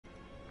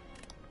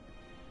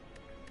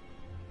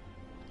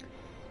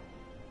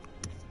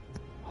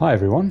Hi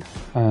everyone,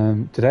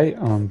 today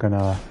I'm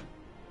gonna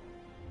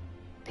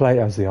play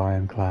as the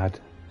Ironclad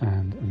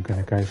and I'm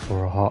gonna go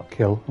for a heart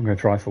kill. I'm gonna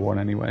try for one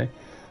anyway.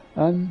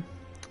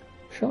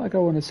 Shall I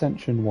go on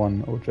Ascension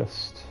 1 or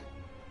just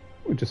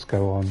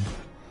go on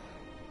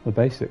the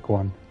basic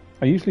one?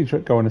 I usually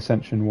go on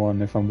Ascension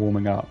 1 if I'm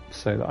warming up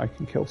so that I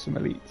can kill some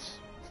elites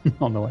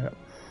on the way up.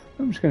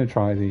 I'm just gonna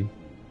try the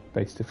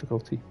base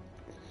difficulty.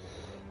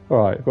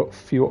 Alright, I've got a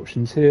few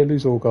options here.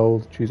 Lose all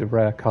gold, choose a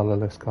rare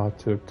colourless card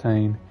to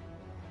obtain.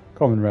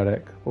 Common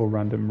relic or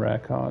random rare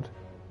card.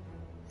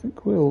 I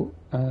think we'll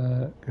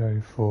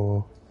go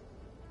for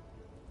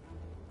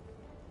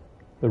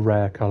the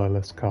rare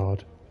colourless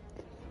card.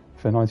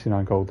 For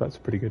 99 gold, that's a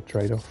pretty good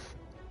trade-off.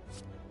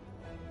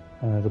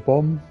 The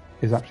bomb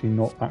is actually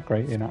not that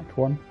great in Act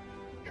 1.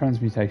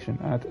 Transmutation.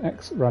 Add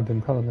X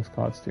random colourless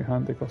cards to your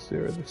hand. They cost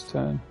 0 this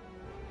turn.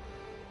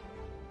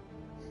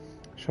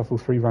 Shuffle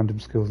 3 random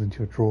skills into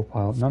your draw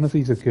pile. None of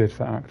these are good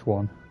for Act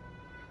 1.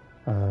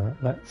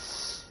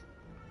 Let's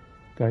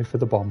go for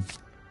the bomb,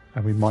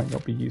 and we might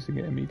not be using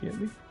it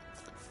immediately.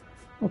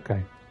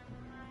 Okay,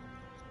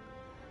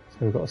 so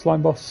we've got a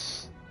slime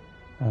boss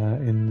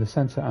in the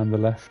centre and the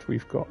left.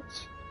 We've got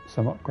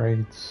some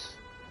upgrades.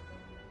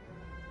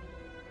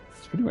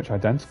 It's pretty much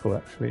identical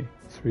actually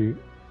through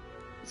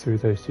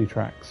those two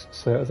tracks.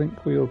 So I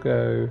think we'll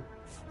go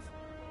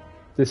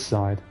this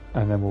side,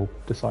 and then we'll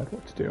decide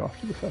what to do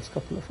after the first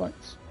couple of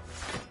fights.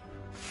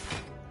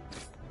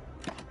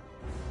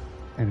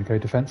 Going to go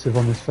defensive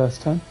on this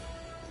first turn.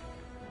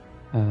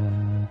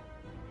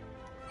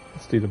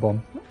 Let's do the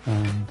bomb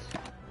and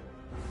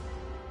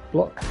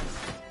block.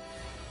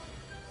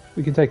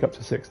 We can take up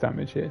to 6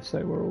 damage here, so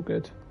we're all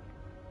good.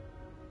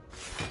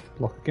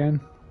 Block again.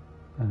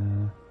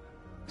 And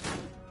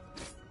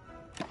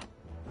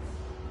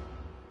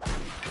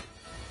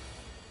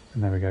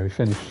there we go, we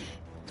finish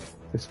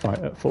this fight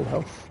at full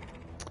health.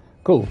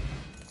 Cool.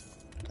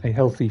 A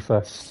healthy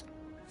first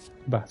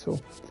battle.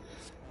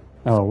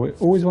 Now, we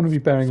always want to be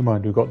bearing in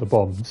mind we've got the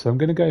bomb, so I'm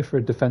going to go for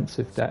a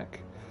defensive deck.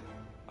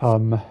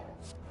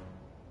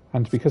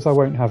 And because I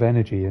won't have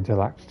energy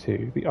until Act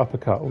 2, the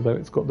uppercut, although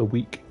it's got the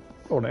weak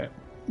on it,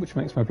 which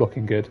makes my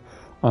blocking good,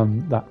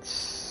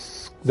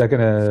 they're going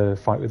to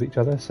fight with each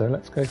other, so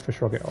let's go for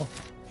Shrug It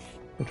Off.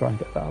 We'll try and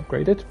get that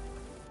upgraded.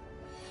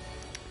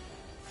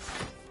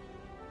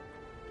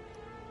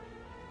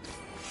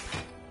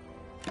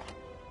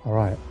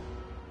 Alright.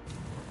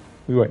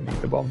 We won't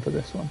need the bomb for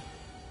this one.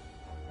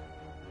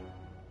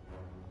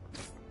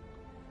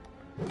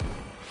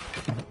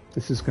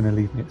 This is going to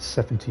leave me at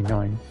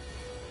 79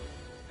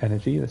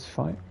 energy this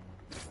fight.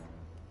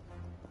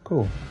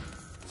 Cool.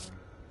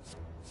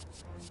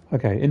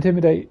 Okay,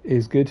 Intimidate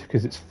is good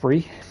because it's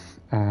free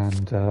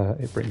and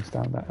it brings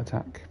down that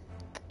attack.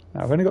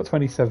 Now I've only got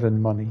 27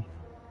 money,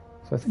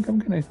 so I think I'm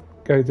going to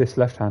go this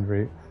left-hand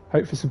route,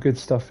 hope for some good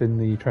stuff in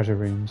the treasure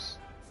rooms,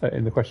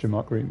 in the question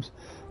mark rooms,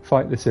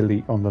 fight this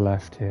elite on the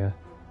left here,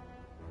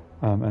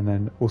 and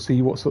then we'll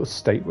see what sort of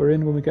state we're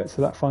in when we get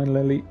to that final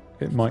elite.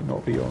 It might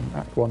not be on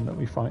Act 1 that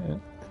we fight it.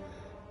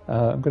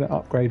 I'm going to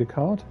upgrade a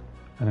card,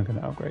 and I'm going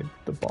to upgrade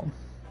the bomb.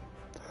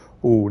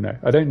 Oh no,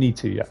 I don't need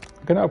to yet.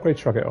 I'm going to upgrade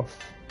Shrug It Off.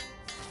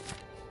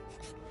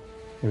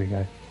 Here we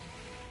go.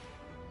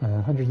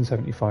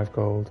 175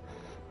 gold.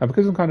 Now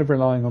because I'm kind of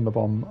relying on the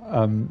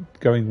bomb,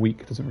 going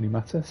weak doesn't really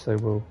matter, so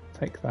we'll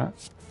take that.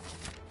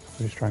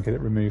 We'll just try and get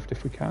it removed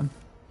if we can.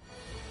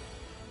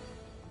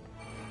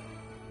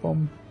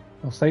 Bomb.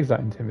 I'll save that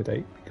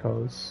Intimidate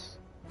because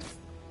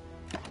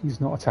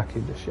he's not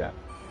attacking this yet.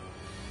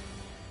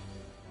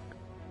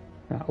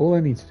 Now all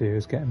I need to do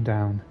is get him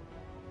down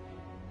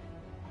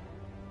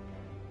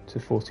to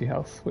 40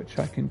 health, which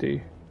I can do.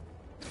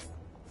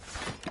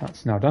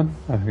 That's now done.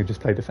 I can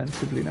just play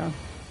defensively now.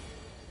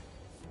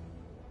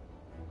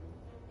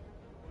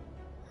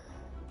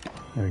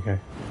 There we go.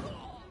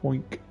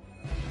 Oink.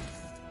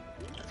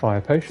 Fire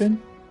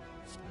potion.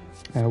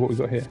 What we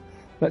got here?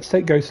 Let's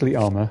take Ghostly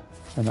Armor,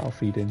 and that'll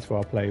feed into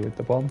our play with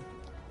the bomb.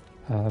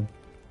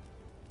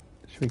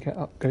 Should we get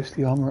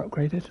Ghostly Armor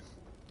upgraded?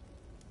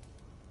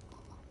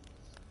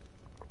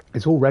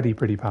 It's already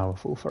pretty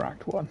powerful for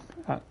Act 1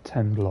 at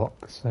 10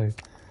 block, so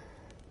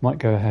might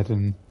go ahead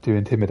and do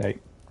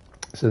Intimidate,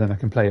 so then I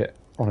can play it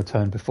on a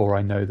turn before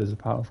I know there's a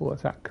powerful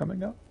attack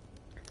coming up.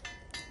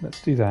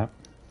 Let's do that.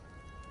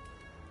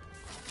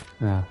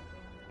 Now,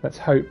 let's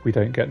hope we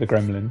don't get the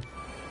gremlin.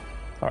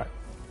 Alright,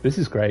 this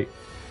is great.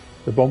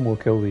 The bomb will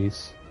kill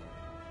these.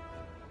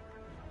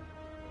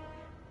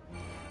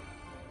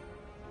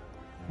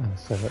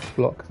 So let's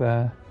block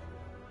there.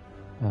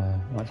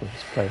 Might as well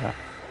just play that.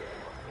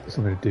 It's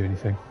not going to do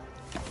anything.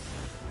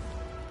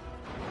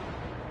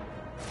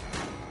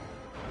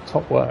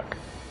 Top work.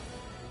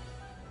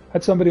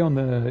 Had somebody on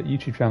the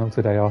YouTube channel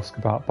today ask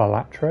about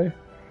Balatro.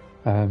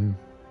 Am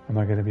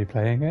I going to be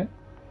playing it?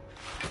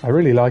 I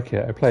really like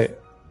it. I play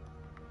it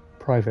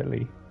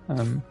privately.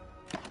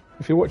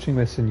 If you're watching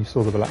this and you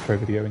saw the Balatro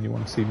video and you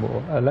want to see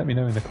more, let me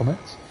know in the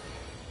comments.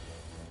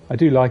 I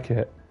do like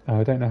it.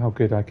 I don't know how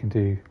good I can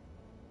do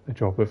a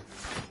job of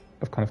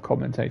of kind of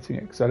commentating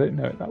it, because I don't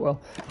know it that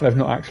well. And I've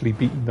not actually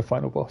beaten the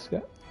final boss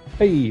yet.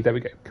 Hey, there we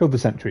go. Killed the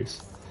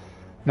sentries.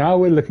 Now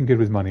we're looking good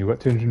with money. We're at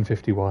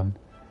 251.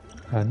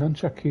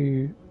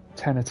 Nunchaku,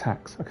 10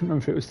 attacks. I couldn't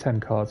remember if it was 10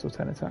 cards or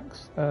 10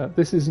 attacks.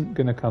 This isn't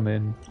going to come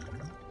in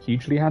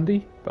hugely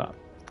handy, but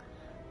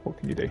what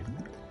can you do?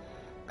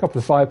 A couple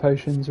of fire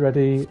potions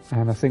ready,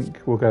 and I think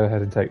we'll go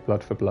ahead and take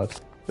blood for blood,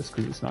 just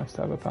because it's nice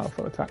to have a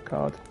powerful attack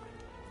card.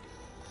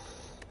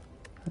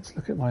 Let's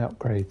look at my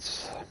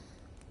upgrades.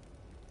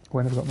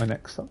 When have I got my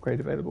next upgrade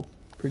available?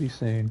 Pretty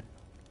soon.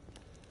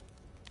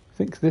 I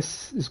think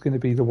this is going to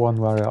be the one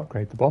where I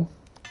upgrade the bomb.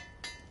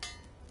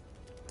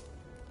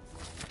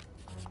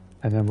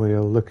 And then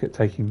we'll look at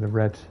taking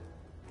the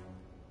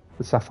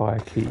sapphire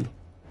key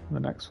on the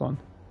next one.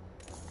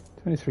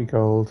 23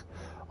 gold.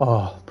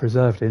 Oh,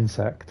 preserved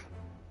insect.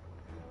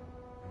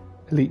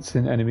 Enemies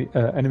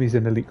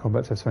in elite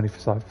combat have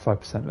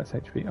 25% less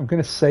HP. I'm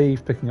going to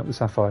save picking up the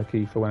sapphire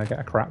key for when I get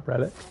a crap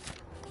relic.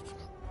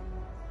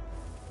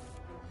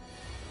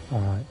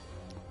 Alright.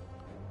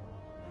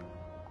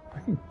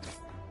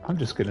 I'm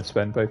just going to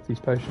spend both these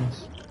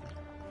potions.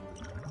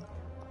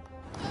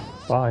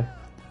 Bye.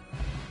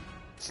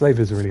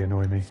 Slavers really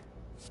annoy me.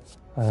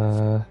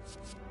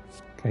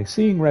 Okay,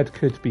 seeing red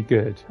could be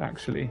good,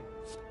 actually.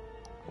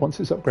 Once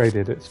it's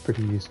upgraded, it's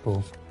pretty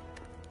useful.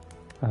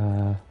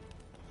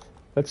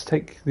 Let's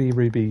take the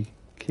ruby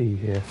key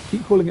here.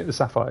 Keep calling it the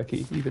sapphire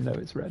key, even though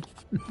it's red.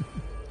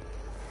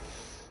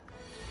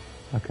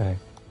 Okay.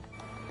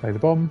 Play the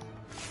bomb.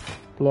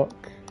 Block.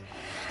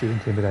 Let's do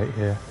intimidate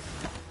here.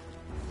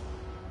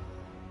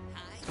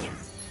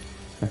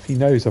 Now, if he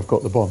knows I've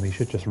got the bomb, he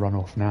should just run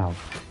off now,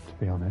 to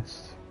be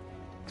honest.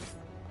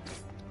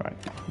 Right,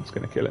 I'm just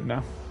going to kill him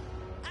now.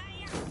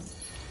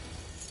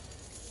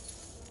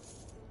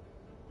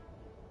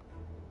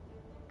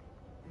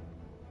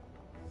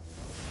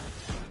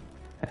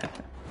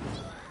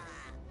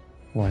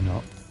 Why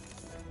not?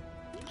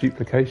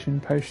 Duplication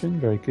potion,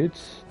 very good.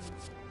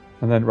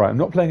 And then, right, I'm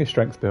not playing a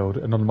strength build,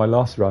 and on my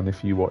last run,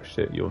 if you watched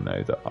it, you'll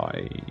know that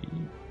I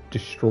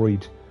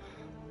destroyed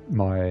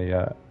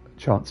my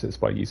chances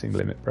by using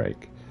Limit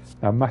Break.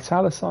 Now,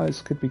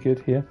 Metallicize could be good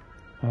here.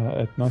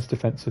 A nice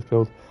defensive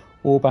build,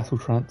 or Battle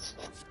Trance,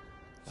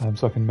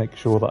 so I can make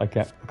sure that I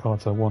get the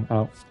cards I want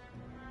out.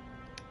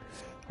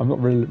 I'm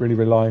not really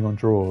relying on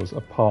draws,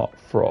 apart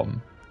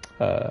from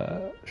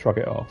Shrug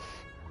It Off.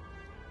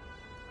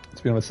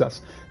 To be honest,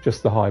 that's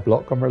just the high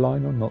block I'm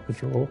relying on, not the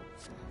draw.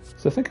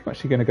 So I think I'm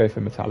actually going to go for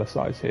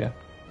Metallicize here.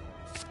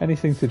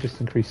 Anything to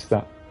just increase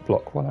that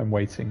block while I'm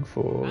waiting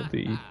for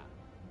the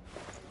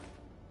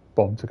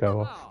bomb to go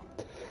off.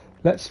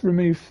 Let's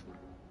remove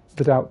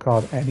the doubt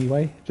card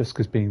anyway, just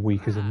because being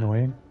weak is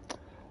annoying.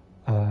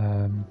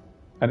 And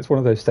it's one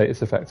of those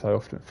status effects I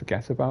often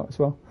forget about as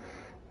well.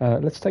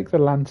 Let's take the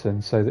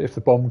lantern so that if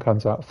the bomb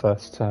comes out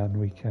first turn,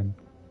 we can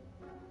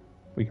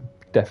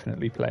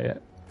definitely play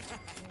it.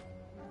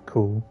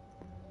 Cool.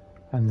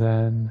 And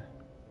then,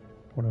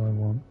 what do I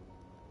want?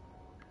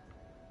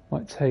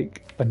 Might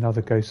take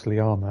another ghostly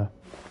armor.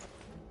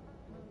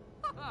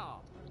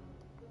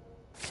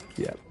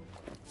 Yep.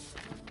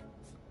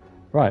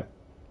 Right.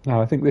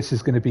 Now I think this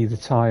is going to be the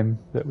time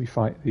that we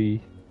fight the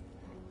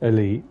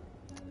elite.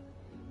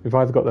 We've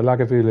either got the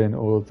Lagavulin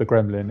or the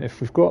Gremlin.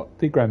 If we've got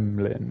the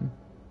Gremlin,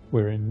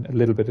 we're in a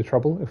little bit of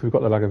trouble. If we've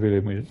got the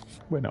Lagavulin,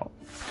 we're not.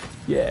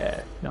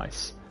 Yeah,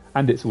 nice.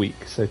 And it's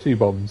weak, so 2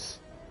 bombs.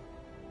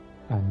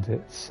 And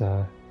it's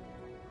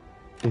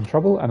in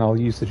trouble, and I'll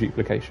use the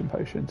duplication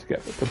potion to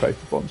get both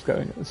the bombs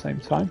going at the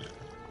same time.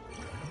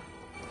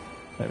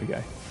 There we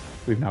go.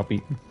 We've now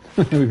beaten.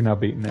 We've now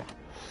beaten it.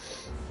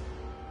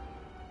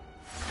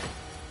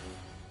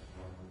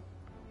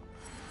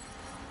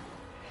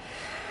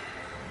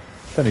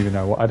 Don't even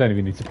know what. I don't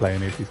even need to play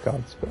any of these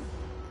cards, but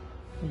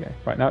okay.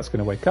 Right, now it's going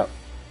to wake up.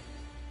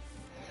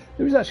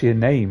 There is actually a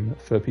name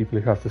for people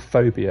who have the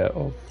phobia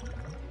of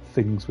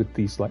things with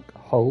these like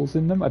holes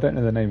in them. I don't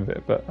know the name of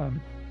it, but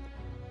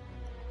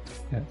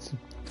yeah, it's a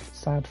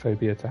sad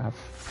phobia to have.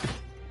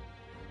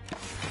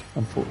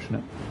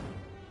 Unfortunate.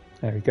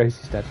 There he goes,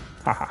 he's dead.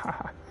 Ha ha ha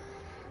ha.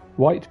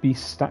 White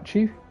beast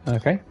statue.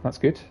 Okay, that's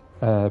good.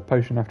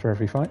 Potion after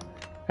every fight.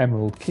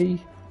 Emerald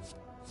key.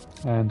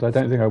 And I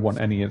don't think I want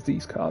any of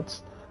these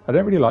cards. I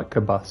don't really like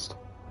combust.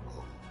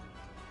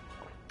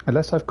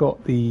 Unless I've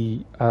got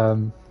the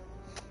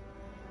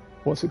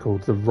what's it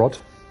called? The rod.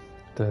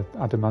 The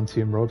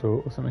adamantium rod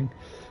or something,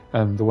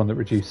 the one that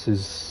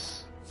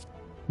reduces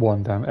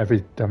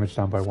every damage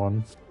down by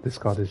 1. This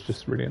card is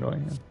just really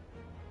annoying and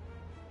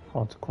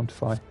hard to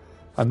quantify.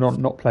 I'm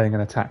not playing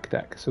an attack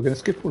deck, so we're going to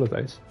skip all of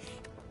those.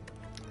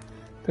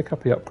 Pick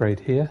up the upgrade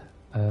here.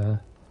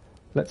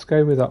 Let's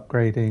go with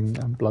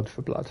upgrading blood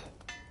for blood,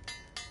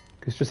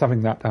 because just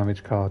having that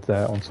damage card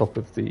there on top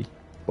of the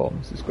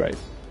bombs is great.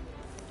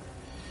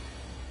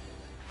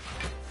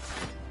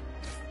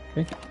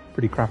 Okay,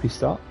 pretty crappy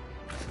start.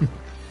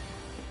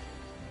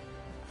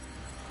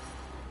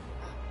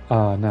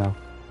 Now,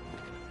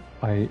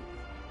 I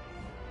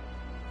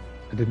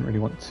didn't really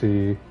want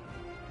to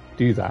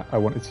do that. I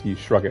wanted to use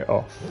Shrug It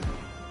Off.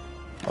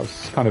 I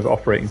was kind of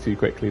operating too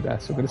quickly there,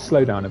 so I'm going to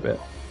slow down a bit.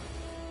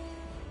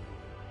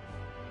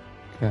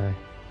 Okay.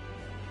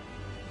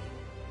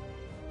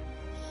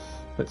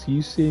 Let's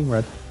use Seeing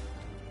Red.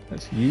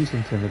 Let's use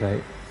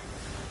Intimidate.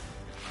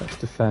 Let's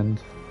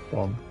defend,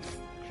 bomb,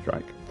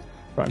 strike.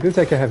 Right, I'm going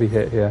to take a heavy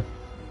hit here.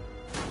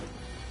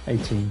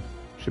 18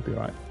 should be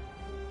right.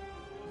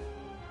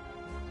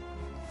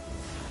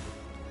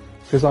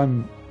 Because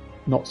I'm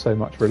not so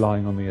much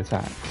relying on the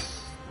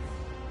attacks.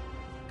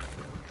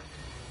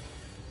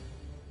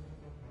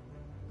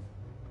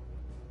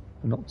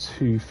 I'm not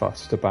too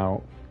fussed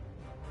about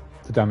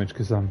the damage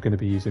because I'm going to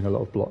be using a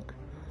lot of block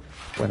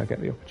when I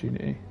get the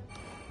opportunity.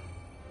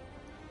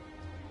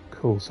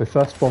 Cool, so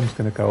first bomb's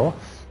going to go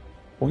off.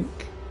 Boink.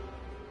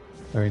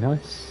 Very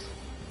nice.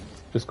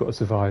 Just got to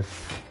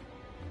survive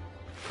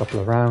a couple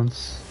of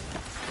rounds.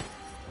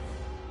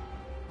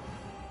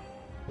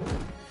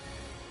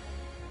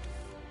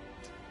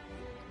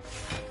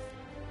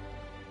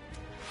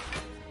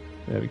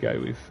 There we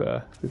go,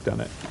 we've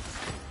done it.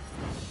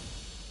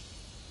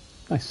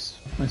 Nice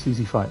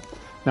easy fight.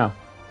 Now,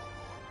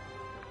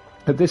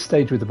 at this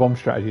stage with the bomb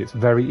strategy, it's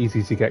very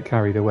easy to get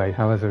carried away.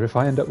 However, if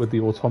I end up with the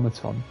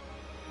automaton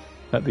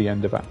at the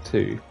end of Act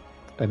 2,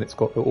 and it's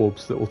got the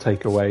orbs that will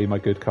take away my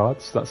good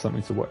cards, that's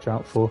something to watch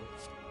out for.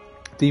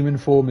 Demon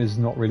form is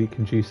not really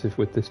conducive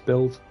with this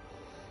build.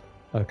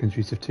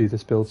 Conducive to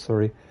this build,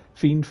 sorry.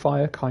 Fiend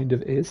Fire kind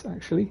of is,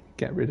 actually.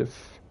 Get rid of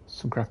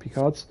some crappy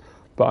cards.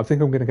 But I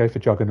think I'm going to go for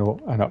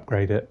Juggernaut and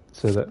upgrade it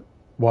so that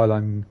while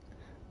I'm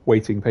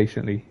waiting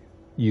patiently,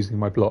 using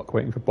my block,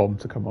 waiting for Bomb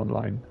to come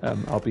online,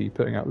 I'll be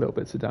putting out little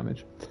bits of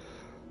damage.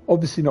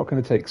 Obviously not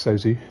going to take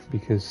Sozu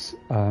because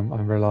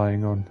I'm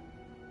relying on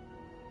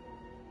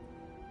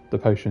the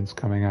potions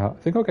coming out.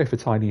 I think I'll go for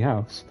Tiny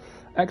House.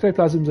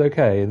 Ectoplasm's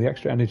okay and the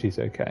extra energy's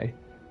okay,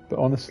 but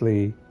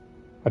honestly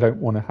I don't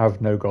want to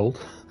have no gold.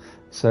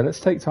 So let's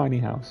take Tiny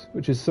House,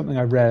 which is something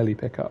I rarely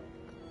pick up.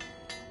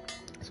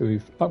 So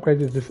we've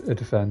upgraded a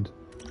defend,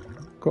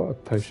 got a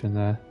potion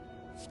there,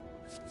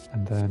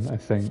 and then I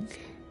think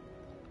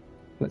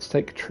let's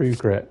take True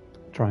Grit,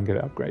 try and get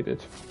it upgraded.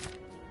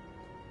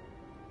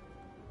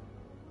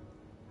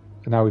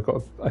 And now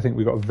I think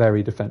we've got a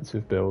very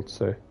defensive build,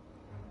 so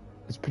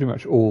it's pretty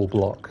much all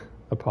block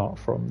apart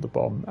from the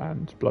bomb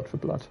and Blood for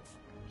Blood.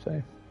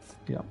 So,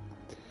 yeah.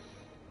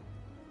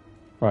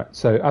 Right,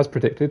 so as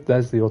predicted,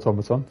 there's the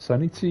automaton. So I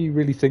need to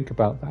really think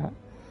about that.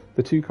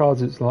 The two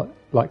cards it's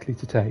likely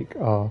to take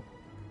are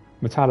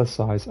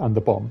Metallicize and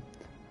the bomb,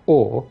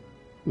 or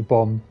the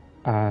bomb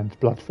and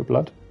Blood for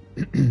Blood.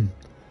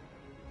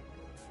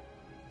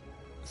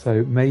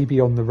 So maybe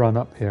on the run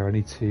up here I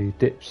need to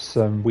ditch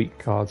some weak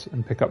cards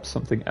and pick up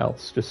something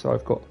else, just so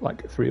I've got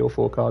like 3 or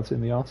 4 cards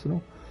in the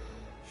arsenal.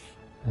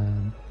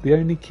 The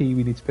only key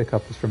we need to pick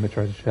up is from a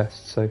treasure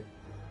chest, so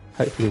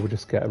hopefully we'll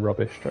just get a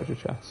rubbish treasure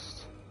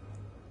chest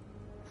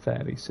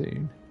fairly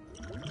soon.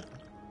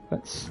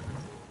 Let's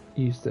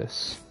use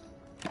this,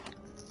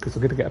 because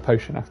I'm going to get a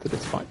potion after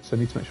this fight, so I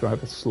need to make sure I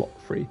have a slot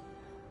free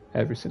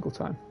every single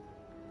time.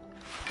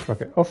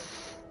 Drag it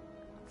off.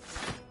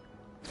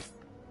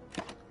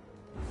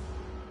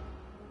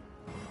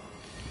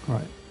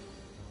 Right.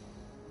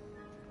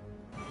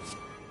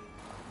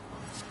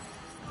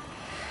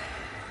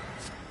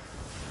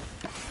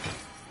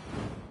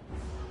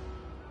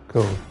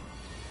 Cool.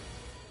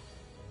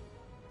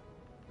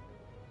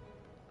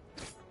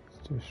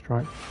 Let's do a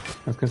strike.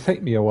 It's going to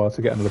take me a while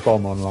to get another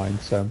bomb online,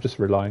 so I'm just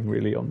relying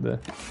really on the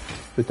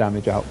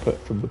damage output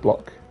from the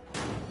block.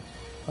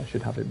 I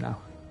should have him now.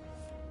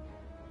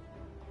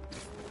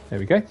 There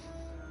we go. I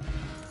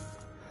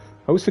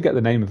always forget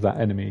the name of that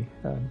enemy.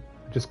 I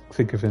just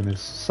think of him as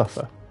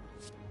Suffer.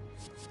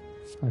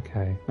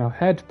 Okay, now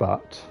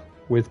Headbutt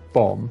with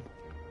bomb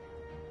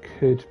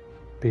could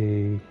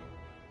be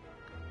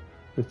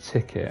the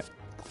ticket.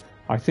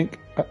 I think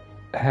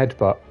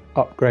Headbutt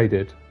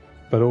upgraded,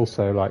 but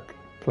also like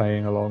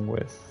playing along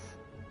with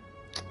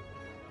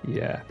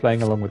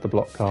the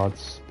block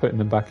cards, putting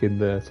them back in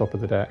the top of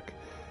the deck,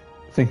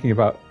 thinking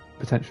about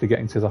potentially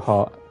getting to the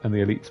heart and the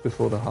elites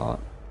before the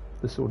heart,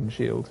 the sword and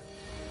shield,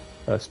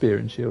 spear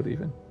and shield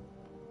even.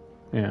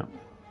 Yeah.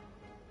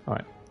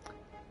 Alright.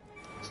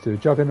 Let's do a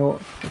Juggernaut.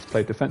 Let's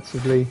play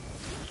defensively.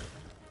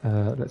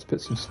 Let's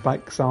put some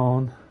spikes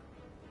on.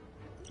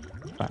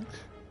 In fact,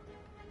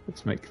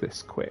 let's make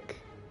this quick.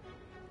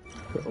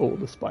 Put all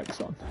the spikes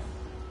on.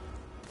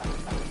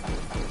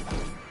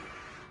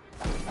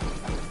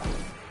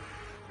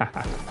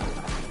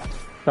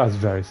 That was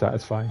very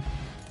satisfying.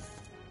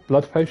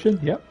 Blood potion,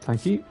 yep,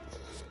 thank you.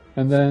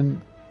 And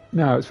then,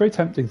 now it's very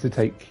tempting to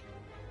take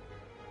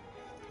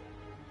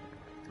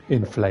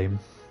Inflame,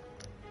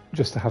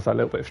 just to have that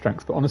little bit of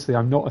strength, but honestly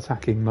I'm not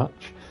attacking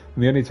much,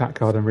 and the only attack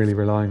card I'm really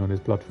relying on is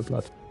Blood for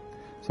Blood.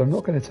 So I'm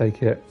not going to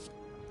take it,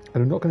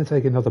 and I'm not going to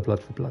take another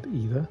Blood for Blood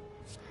either.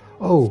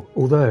 Oh,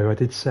 although I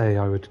did say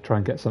I would try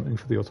and get something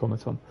for the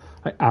automaton.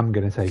 I am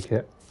going to take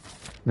it.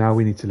 Now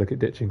we need to look at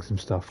ditching some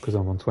stuff, because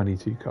I'm on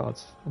 22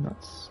 cards, and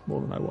that's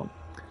more than I want.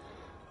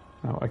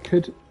 Now I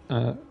could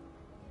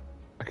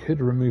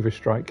remove a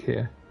strike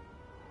here.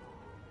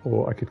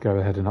 or I could go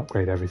ahead and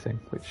upgrade everything,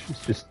 which is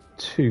just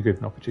too good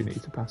an opportunity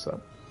to pass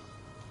up.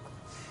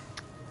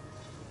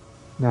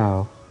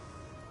 Now,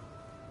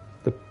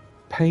 the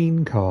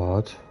pain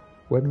card,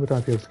 when would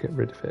I be able to get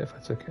rid of it if I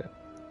took it?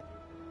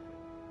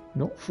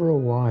 Not for a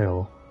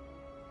while.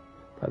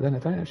 But then I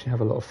don't actually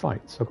have a lot of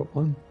fights. So I've got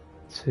 1,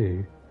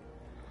 2,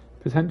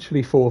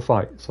 potentially 4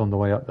 fights on the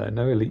way up there.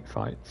 No elite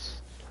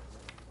fights.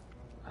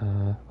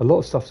 A lot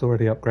of stuff's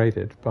already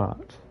upgraded,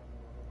 but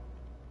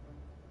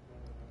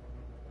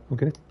I'm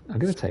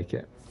gonna take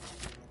it.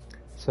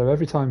 So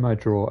every time I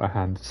draw a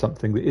hand,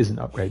 something that isn't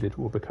upgraded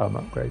will become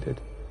upgraded.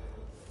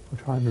 I'll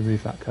try and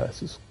remove that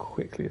curse as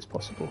quickly as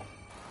possible.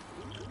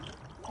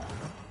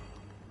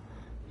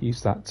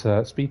 Use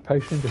that speed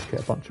potion, just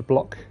get a bunch of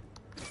block.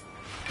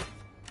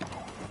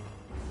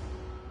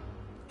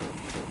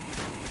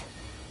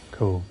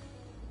 Cool.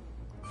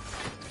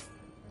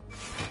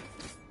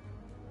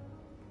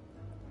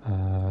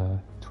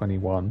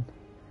 21.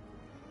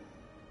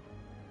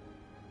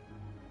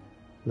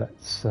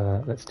 Let's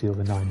deal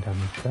the 9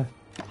 damage there.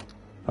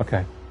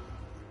 Okay.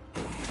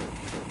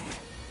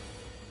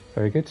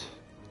 Very good.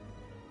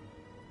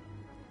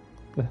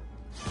 The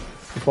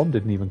bomb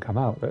didn't even come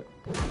out, but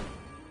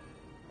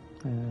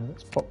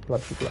let's pop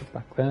blood for blood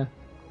back there.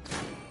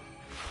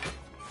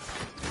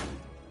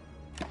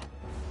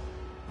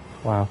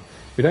 Wow.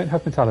 We don't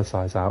have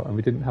Metallicize out, and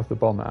we didn't have the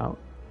bomb out.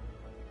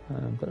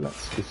 But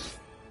let's just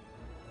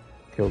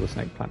kill the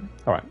snake plant.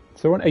 Alright,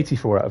 so we're on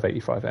 84 out of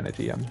 85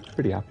 energy. I'm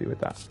pretty happy with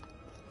that.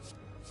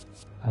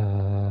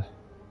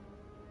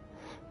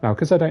 Now,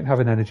 because I don't have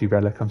an energy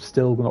relic, I'm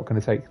still not going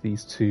to take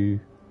these two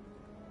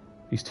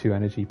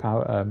energy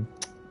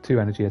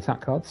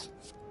attack cards.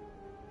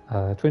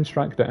 Twin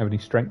Strike, don't have any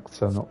strength,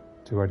 so I'm not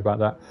too worried about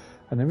that.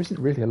 And there isn't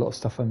really a lot of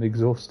stuff I'm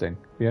exhausting.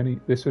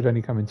 This would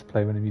only come into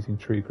play when I'm using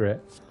True Grit.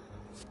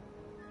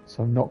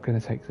 So I'm not going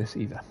to take this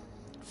either.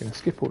 I'm going to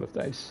skip all of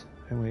those,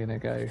 and we're going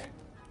to go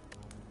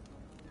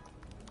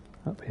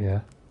up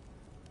here,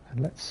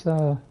 and let's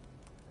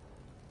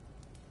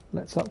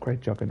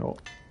upgrade Juggernaut,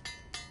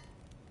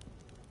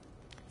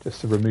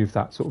 just to remove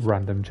that sort of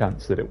random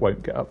chance that it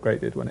won't get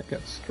upgraded when it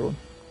gets drawn.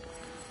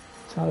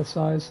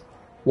 Metallicize.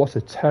 What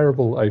a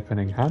terrible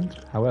opening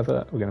hand.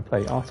 However, we're going to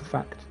play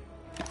Artifact,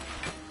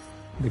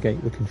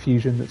 negate the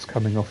confusion that's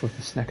coming off of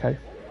the Snecko.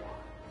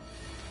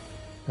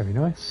 Very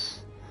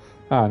nice.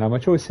 Now my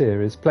choice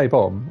here is play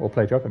Bomb or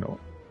play Juggernaut.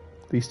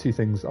 These two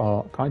things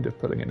are kind of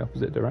pulling in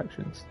opposite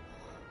directions.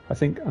 I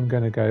think I'm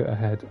going to go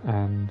ahead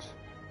and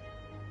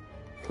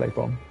play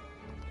Bomb.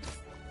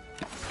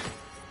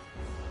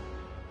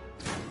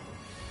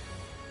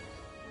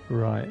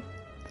 Right.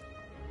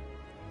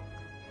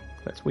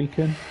 Let's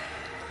weaken.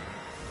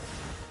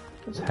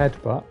 Let's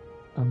headbutt,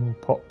 and we'll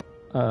pop.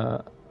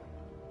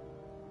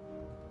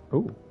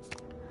 Ooh,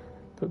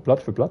 put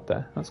blood for blood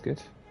there. That's good.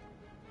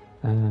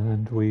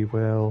 And we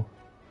will.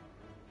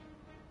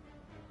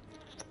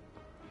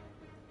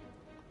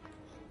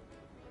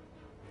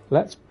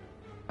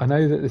 I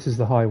know that this is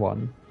the high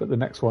one, but the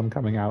next one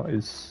coming out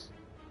is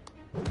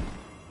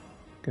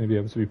going to be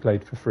able to be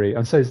played for free.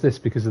 And so is this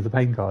because of the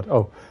pain card.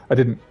 Oh, I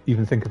didn't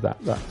even think of that.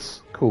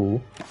 That's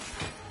cool.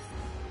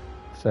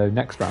 So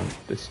next round,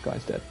 this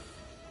guy's dead.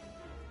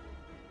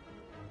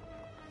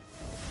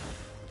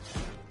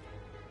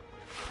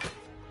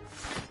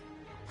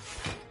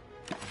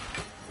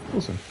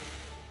 Awesome.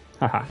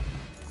 Haha.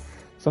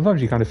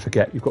 Sometimes you kind of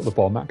forget you've got the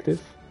bomb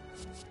active.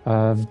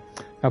 Now,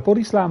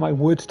 Body Slam I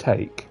would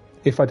take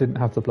if I didn't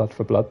have the Blood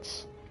for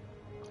Bloods.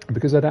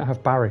 Because I don't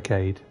have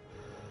Barricade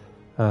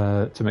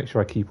to make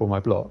sure I keep all my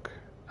block.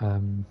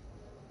 No,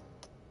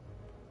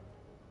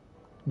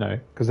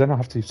 because then I'll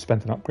have to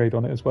spend an upgrade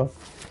on it as well.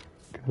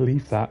 I'm going to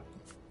leave that.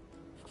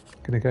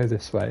 I'm going to go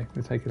this way. I'm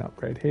going to take an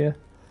upgrade here.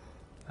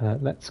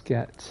 Let's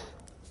get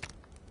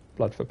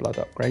Blood for Blood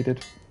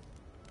upgraded.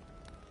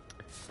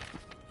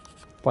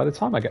 By the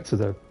time I get to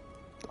the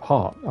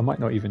heart, I might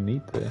not even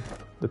need the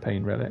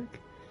pain relic.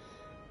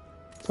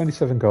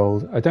 27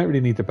 gold. I don't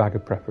really need the bag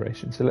of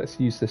preparation, so let's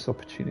use this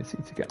opportunity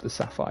to get the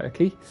sapphire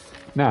key.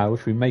 Now,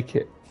 if we make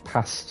it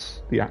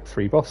past the Act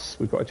 3 boss,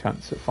 we've got a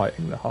chance at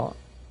fighting the heart.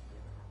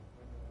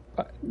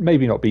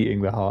 Maybe not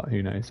beating the heart,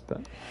 who knows,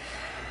 but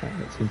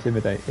let's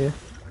intimidate here.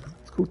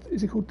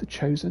 Is it called the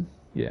Chosen?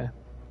 Yeah.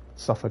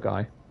 Suffer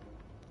guy.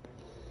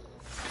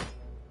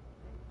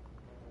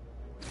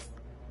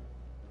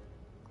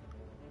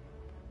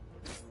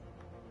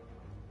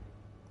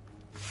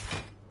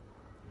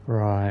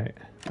 Right,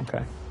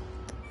 okay.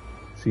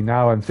 See,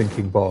 now I'm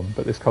thinking bomb,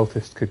 but this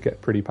cultist could get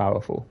pretty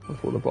powerful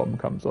before the bomb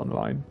comes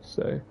online,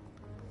 so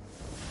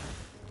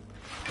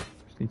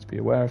just need to be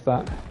aware of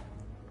that.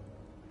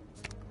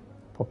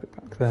 Pop it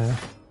back there.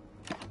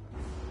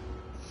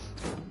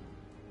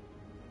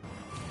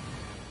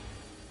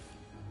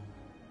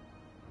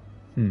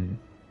 Right,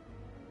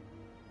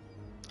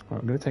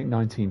 I'm going to take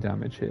 19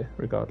 damage here,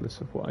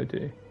 regardless of what I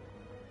do.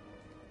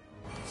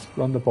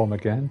 Run the bomb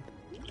again.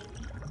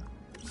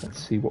 Let's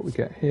see what we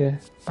get here.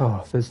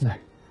 Oh, there's no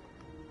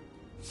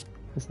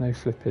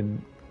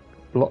flipping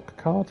block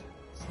card.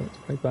 So let's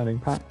play Burning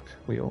Pact.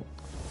 We'll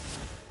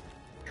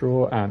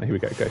draw, and here we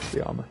go,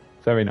 Ghostly Armour.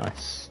 Very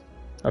nice.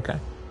 Okay.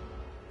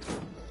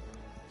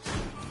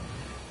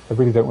 I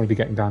really don't want to be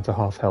getting down to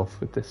half health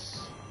with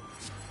this.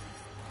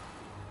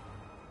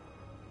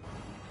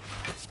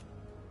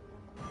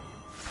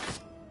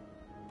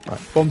 Right,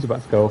 bomb's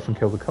about to go off and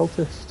kill the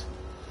cultist.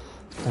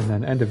 And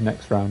then end of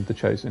next round, the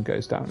Chosen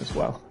goes down as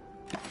well.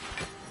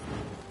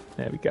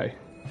 There we go.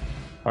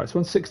 Alright, so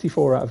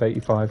 164 out of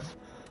 85.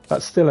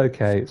 That's still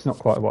okay. It's not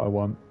quite what I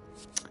want.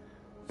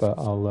 But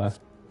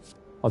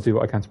I'll do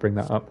what I can to bring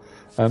that up.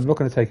 I'm not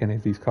going to take any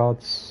of these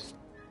cards.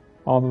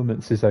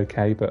 Armaments is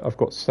okay, but I've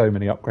got so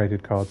many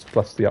upgraded cards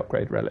plus the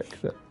upgrade relic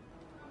that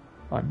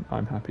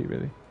I'm happy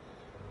really.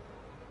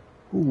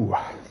 Ooh,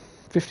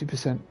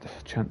 50%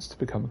 chance to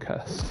become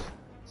cursed.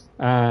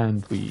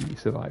 And we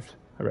survived.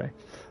 Hooray.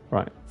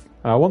 Right.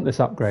 I want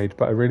this upgrade,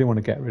 but I really want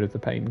to get rid of the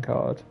pain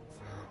card.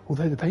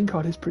 Although the pain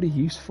card is pretty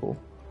useful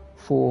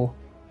for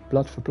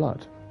Blood for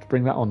Blood. To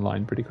bring that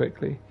online pretty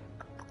quickly.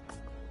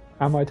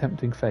 Am I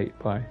tempting fate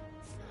by...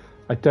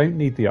 I don't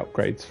need the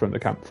upgrades from the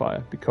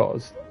campfire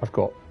because I've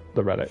got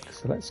the relic.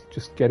 So let's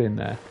just get in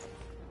there.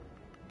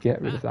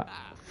 Get rid of that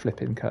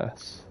flipping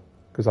curse.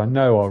 Because I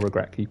know I'll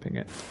regret keeping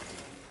it.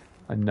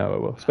 I know I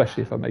will,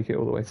 especially if I make it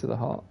all the way to the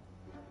heart.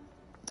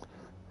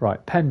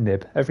 Right, Pen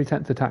Nib. Every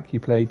 10th attack you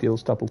play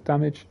deals double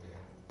damage.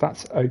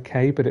 That's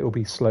okay, but it will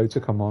be slow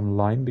to come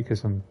online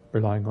because I'm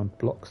relying on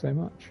block so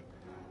much.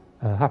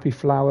 Happy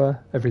Flower.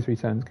 Every 3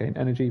 turns gain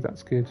energy.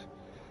 That's good.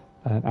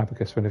 And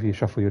Abacus. Whenever you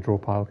shuffle your draw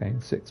pile,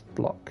 gain 6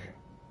 block.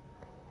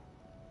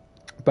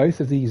 Both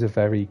of these are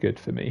very good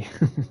for me.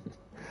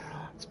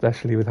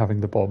 Especially with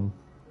having the bomb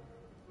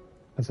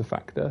as a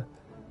factor.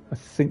 I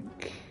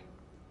think...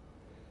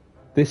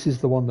 this is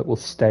the one that will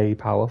stay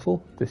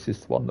powerful. This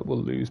is the one that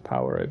will lose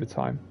power over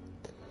time.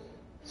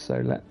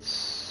 So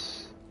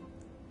let's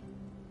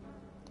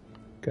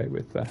go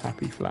with the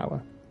Happy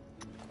Flower.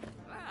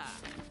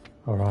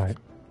 Alright.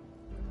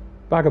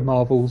 Bag of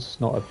Marvels,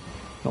 not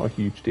a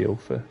huge deal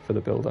for the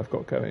build I've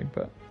got going,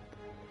 but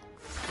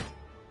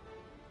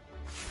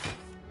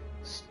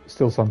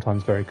still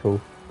sometimes very cool.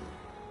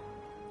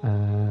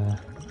 Yeah,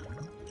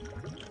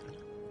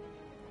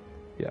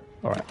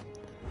 alright.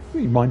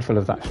 Be mindful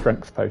of that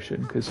strength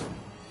potion because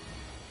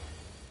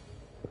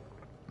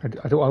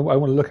I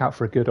want to look out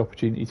for a good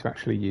opportunity to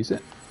actually use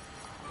it.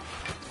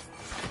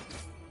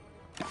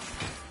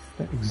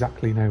 Don't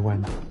exactly know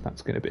when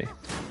that's going to be.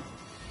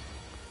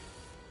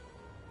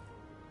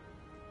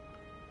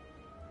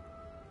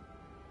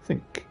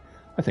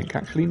 I think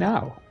actually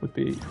now would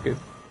be a good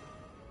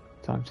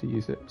time to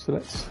use it. So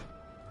let's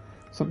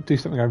do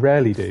something I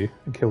rarely do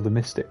and kill the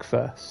Mystic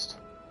first.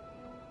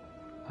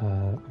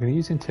 I'm going to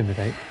use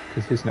Intimidate,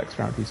 because his next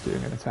round he's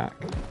doing an attack.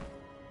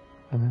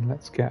 And then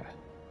let's get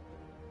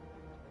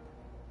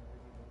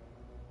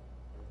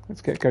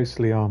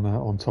Ghostly Armour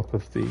on top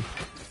of the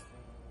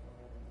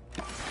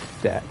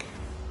deck.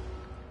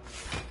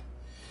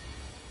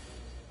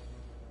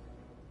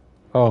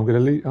 Oh, I'm going to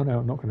lose... oh no,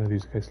 I'm not going to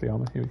lose Ghostly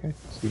Armour. Here we go.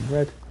 Seeing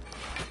red.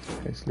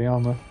 Ghostly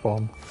Armour,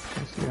 bomb,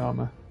 Ghostly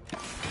Armour.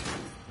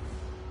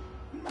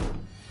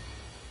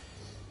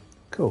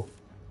 Cool.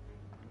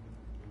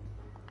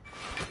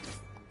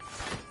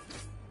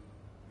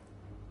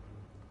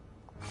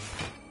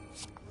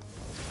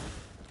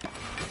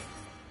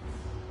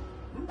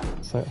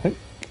 So I think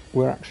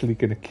we're actually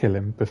going to kill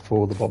him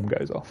before the bomb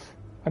goes off.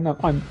 And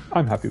I'm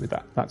happy with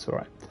that. That's all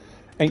right.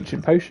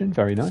 Ancient Potion,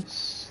 very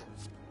nice.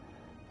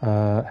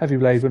 Heavy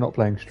Blade, we're not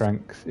playing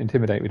Strength.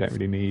 Intimidate, we don't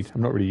really need.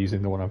 I'm not really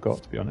using the one I've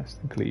got, to be honest.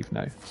 And Cleave,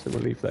 no. So we'll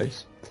leave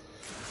those.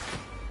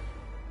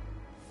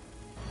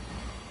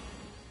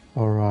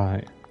 All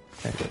right.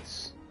 Okay,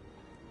 let's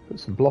put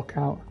some block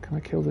out. Can I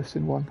kill this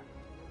in one?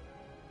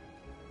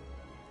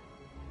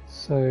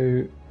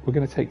 So we're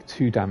going to take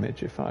 2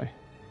 damage if I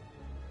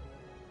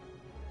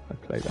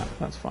play that.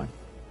 That's fine.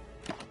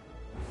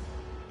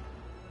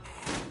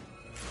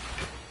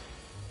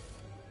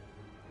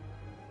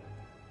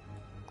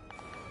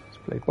 Let's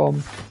play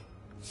Bomb.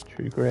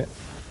 True Grit.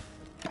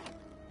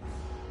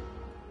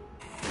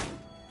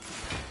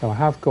 Now I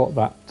have got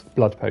that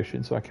blood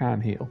potion, so I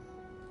can heal.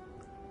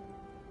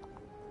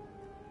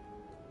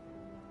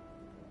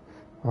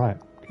 Alright,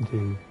 we can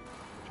do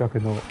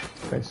Juggernaut,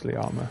 Ghostly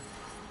Armour,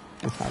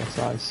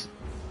 Metallicize.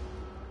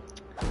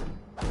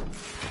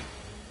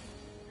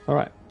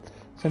 Alright,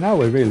 so now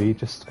we're really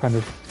just kind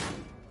of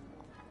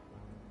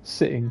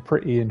sitting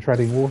pretty and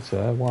treading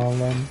water while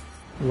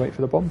we wait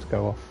for the bomb to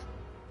go off.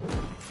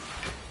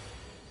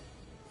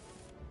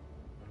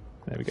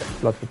 There we go,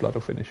 Blood for Blood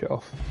will finish it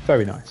off.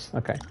 Very nice,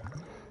 okay.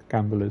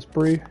 Gambler's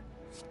Brew.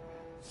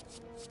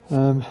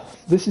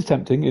 This is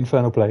tempting.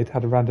 Infernal Blade.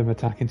 Had a random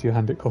attack into your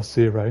hand, it costs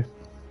 0.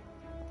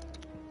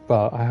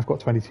 But I have got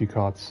 22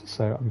 cards,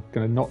 so I'm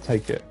going to not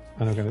take it,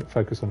 and I'm going to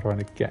focus on trying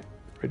to get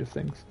rid of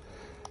things.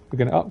 We're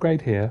going to upgrade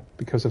here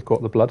because I've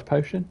got the blood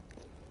potion.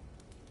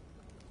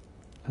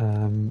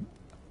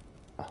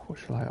 What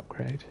shall I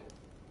upgrade?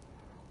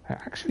 I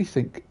actually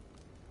think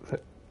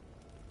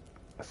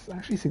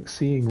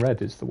Seeing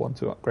Red is the one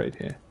to upgrade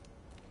here.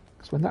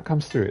 Because when that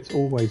comes through, it's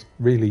always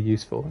really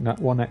useful, and that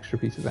one extra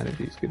piece of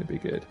energy is going to be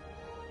good.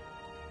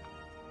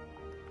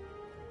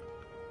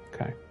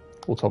 Okay,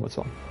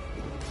 automaton.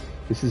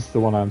 This is the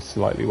one I'm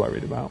slightly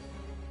worried about.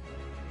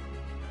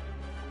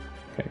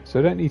 Okay, so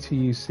I don't need to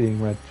use Seeing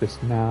Red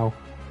just now.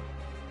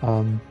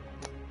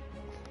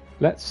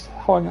 Let's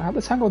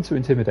hang on to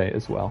Intimidate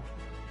as well.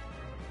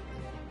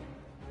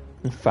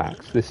 In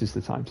fact, this is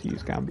the time to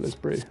use Gambler's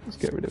Brew. Let's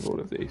get rid of all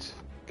of these.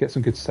 Get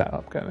some good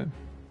setup going.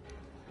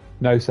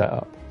 No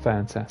setup.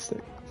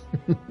 Fantastic.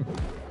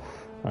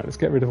 Right, let's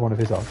get rid of one of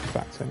his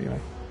artifacts anyway.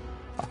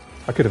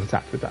 I could have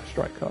attacked with that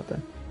strike card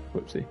then.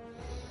 Whoopsie.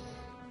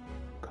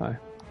 Okay.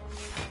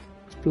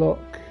 Let's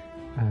block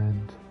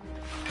and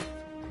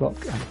block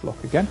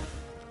again.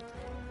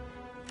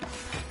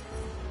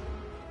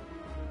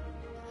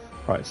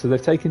 Right, so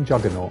they've taken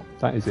Juggernaut.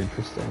 That is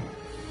interesting.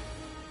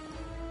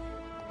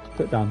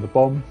 Put down the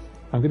bomb.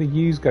 I'm going to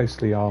use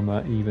Ghostly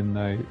Armor even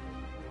though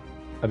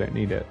I don't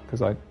need it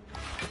because I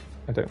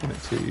don't want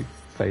it to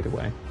fade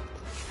away.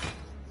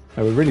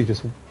 Now we're really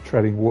just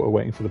treading water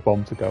waiting for the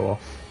bomb to go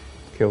off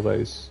to kill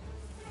those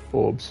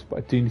orbs, but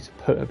I do need to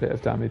put a bit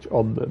of damage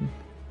on them.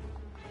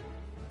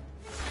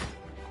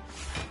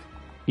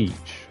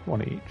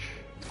 One each,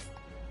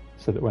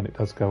 so that when it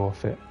does go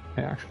off it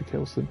actually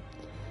kills them.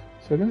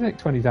 So we're going to take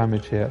 20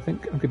 damage here. I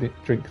think I'm going to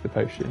drink the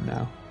potion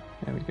now.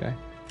 There we go.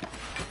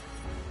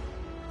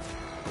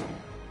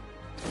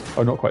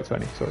 Oh, not quite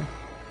 20, sorry.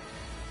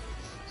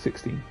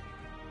 16.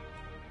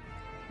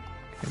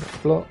 Okay, let's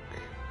block.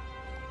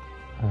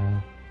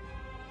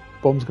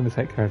 Bomb's going to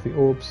take care of the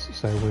orbs,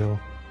 so we'll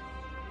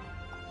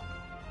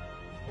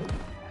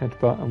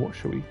headbutt, and what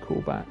shall we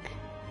call back?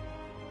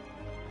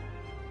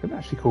 I can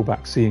actually call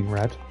back Seeing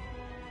Red.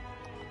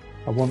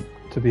 I want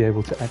to be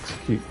able to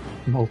execute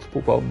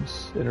multiple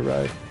bombs in a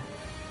row.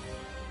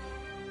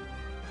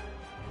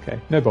 Okay,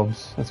 no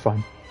bombs, that's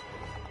fine.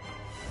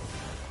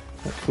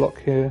 Let's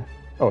block here.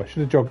 Oh, I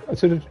should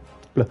have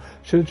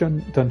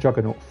done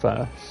Juggernaut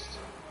first,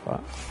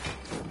 but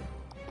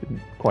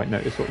didn't quite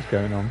notice what was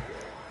going on.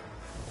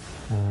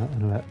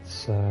 And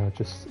let's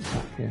just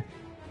attack here.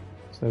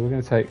 So we're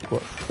going to take,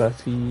 what,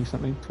 30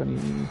 something?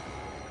 20...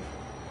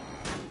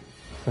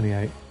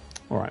 28.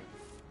 Alright.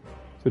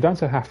 So we're down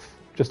to half,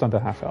 just under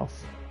half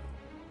health.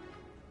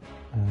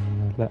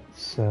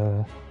 Let's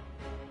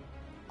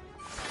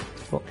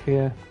block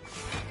here.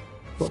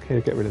 Block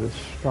here, get rid of the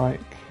strike.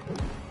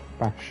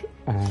 Bash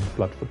and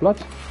blood for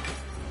blood.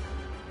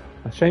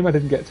 A shame I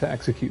didn't get to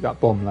execute that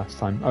bomb last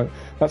time. Oh,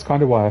 that's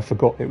kind of why I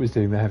forgot it was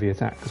doing the heavy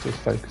attack, because I was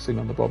focusing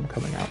on the bomb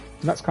coming out.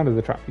 And that's kind of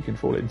the trap you can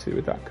fall into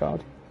with that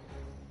card.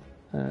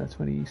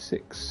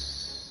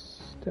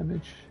 26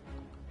 damage.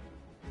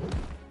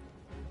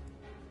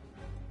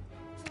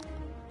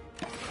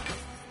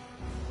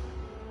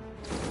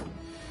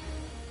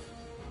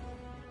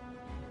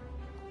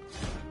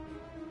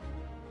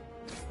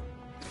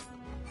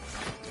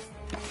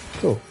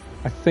 Cool.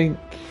 I think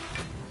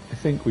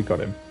we got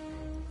him.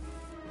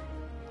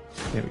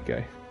 Here we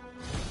go.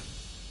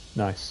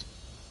 Nice.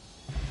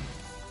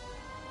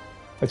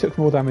 I took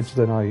more damage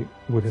than I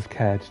would have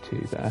cared to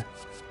there.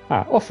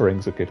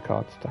 Offering's a good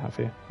card to have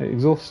here. It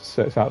exhausts,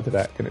 so it's out of the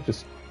deck, and it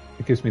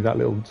gives me that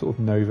little sort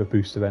of Nova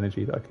boost of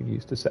energy that I can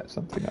use to set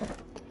something up.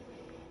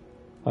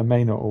 I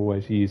may not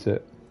always use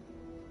it.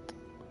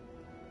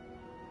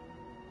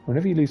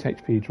 Whenever you lose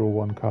HP, draw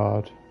one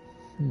card.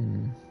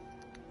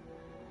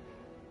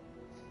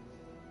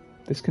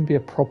 This can be a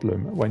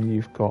problem when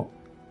you've got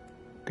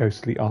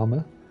Ghostly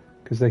Armor,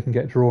 because they can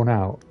get drawn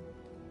out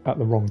at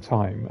the wrong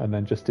time and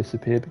then just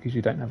disappear because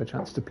you don't have a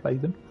chance to play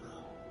them.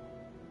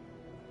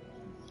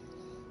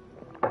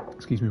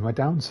 Excuse me, my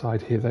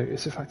downside here though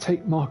is if I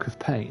take Mark of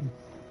Pain,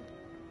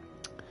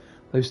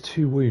 those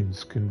 2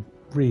 wounds can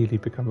really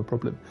become a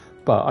problem,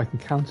 but I can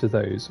counter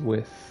those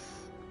with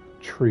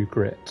True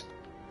Grit.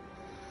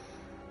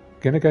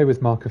 I'm going to go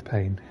with Mark of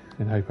Pain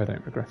and hope I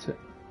don't regret it.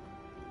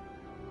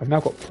 I've now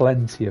got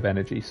plenty of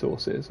energy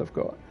sources. I've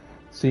got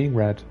Seeing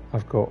Red,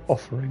 I've got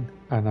Offering,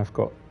 and I've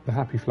got the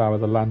Happy Flower,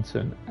 the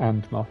Lantern,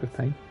 and Mark of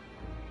Pain.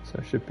 So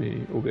it should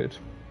be all good.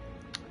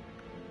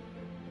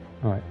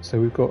 Alright, so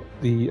we've got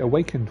the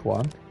Awakened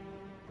one.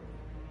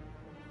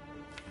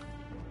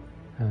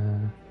 I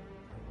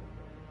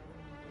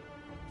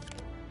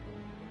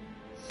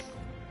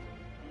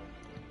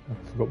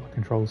forgot my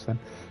controls then.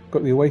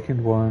 Got the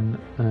Awakened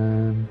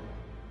one.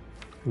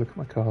 Look at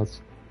my cards.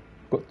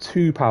 Got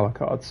 2 power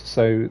cards,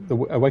 so the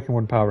Awakened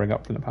one powering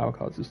up from the power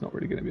cards is not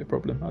really going to be a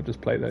problem. I'll just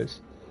play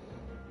those.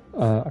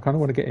 I kind of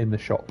want to get in the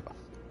shop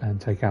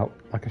and take out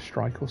like a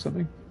strike or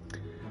something.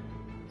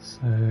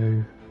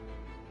 So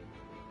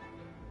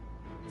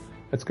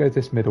let's go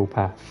this middle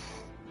path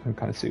and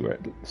kind of see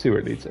where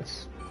it leads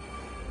us.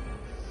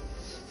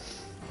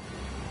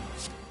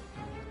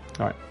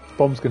 All right,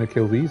 bomb's going to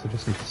kill these. I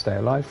just need to stay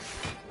alive.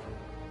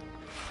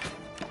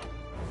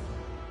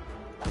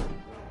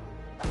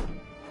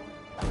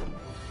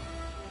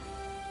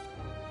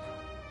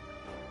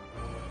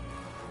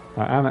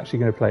 I am actually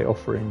going to play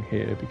Offering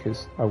here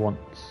because I want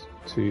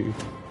to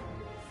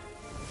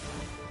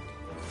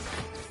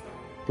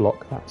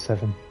block that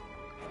 7.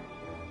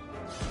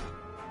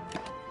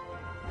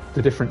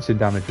 The difference in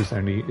damage is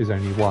only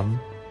 1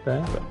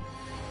 there, but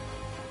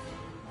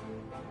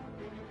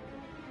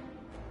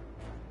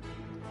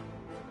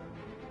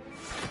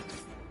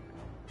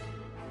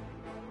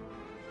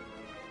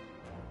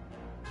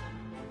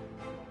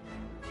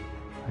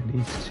I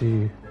need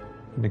to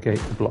negate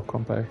the block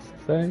on both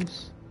of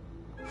those.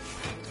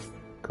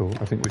 Cool,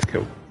 I think we've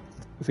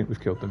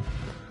killed them.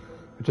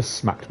 I just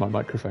smacked my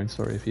microphone,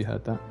 sorry if you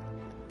heard that.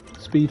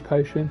 Speed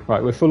potion.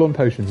 Right, we're full on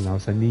potions now,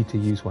 so I need to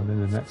use one in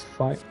the next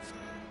fight.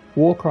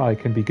 Warcry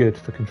can be good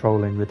for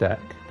controlling the deck,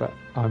 but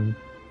I'm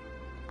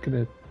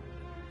gonna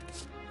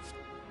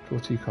draw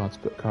 2 cards,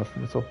 put a card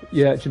from the top.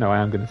 Yeah, do you know, I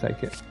am gonna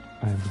take it.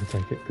 I am gonna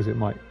take it because it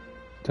might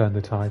turn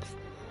the tide.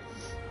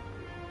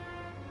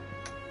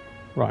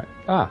 Right,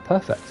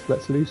 perfect.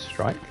 Let's lose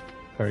strike.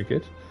 Very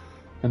good.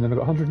 And then I've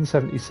got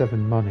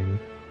 177 money.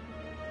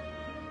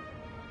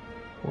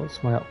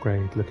 What's my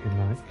upgrade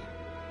looking like?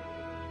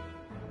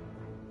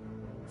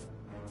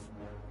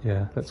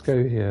 Yeah, let's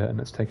go here and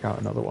let's take out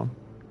another one.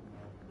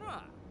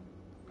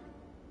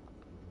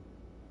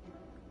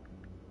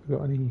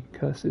 Got any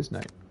curses?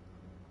 No.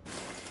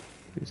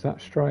 Use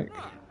that strike.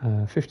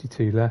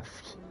 52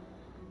 left.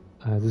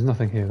 There's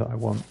nothing here that I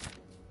want.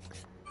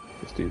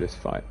 Let's do this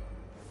fight.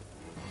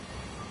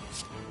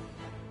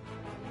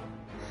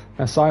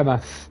 Now,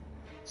 Siamath,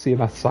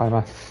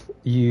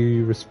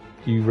 you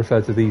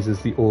refer to these as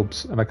the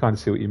orbs, and I kind of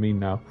see what you mean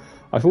now.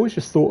 I've always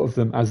just thought of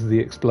them as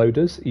the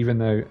exploders, even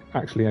though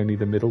actually only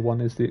the middle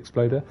one is the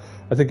exploder.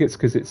 I think it's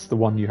because it's the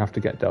one you have to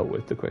get dealt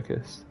with the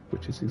quickest,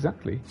 which is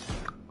exactly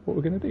what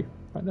we're going to do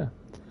right there.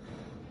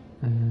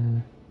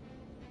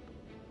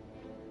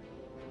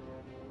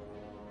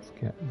 Let's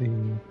get the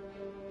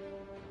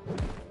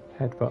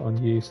headbutt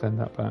on you, send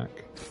that back.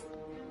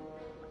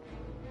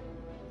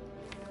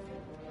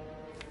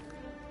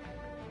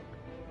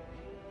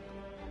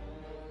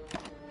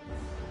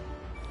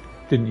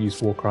 Didn't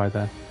use Warcry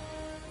there.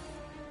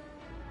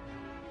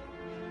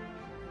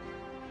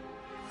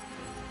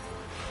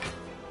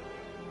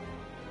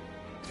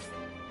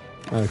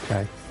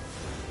 Okay.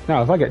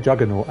 Now, if I get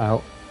Juggernaut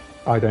out,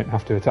 I don't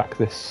have to attack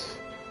this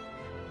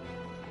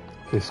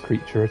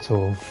creature at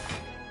all.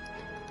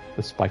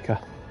 The Spiker.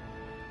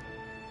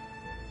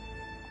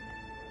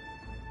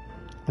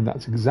 And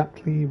that's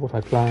exactly what I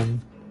plan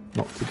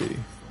not to do.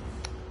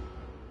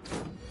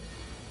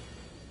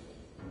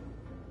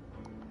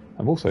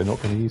 I'm also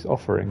not going to use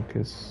Offering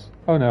because...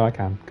 Oh no, I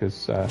can,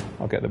 because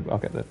I'll get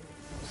the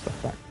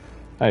stuff back.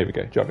 There we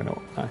go,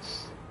 Juggernaut.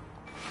 Nice.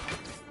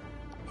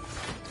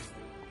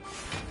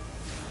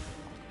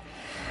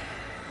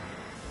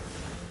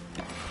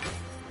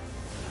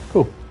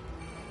 Cool.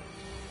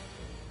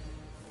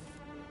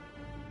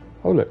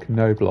 Oh look,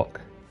 no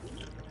block.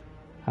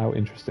 How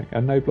interesting.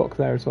 And no block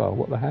there as well.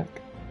 What the heck?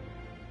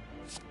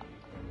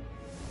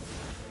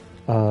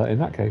 In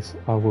that case,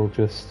 I will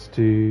just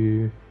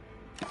do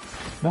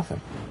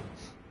nothing.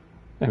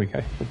 There we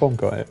go. The bomb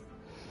got it.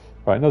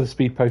 Right, another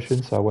speed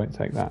potion, so I won't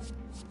take that.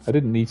 I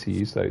didn't need to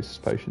use those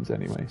potions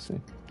anyway, so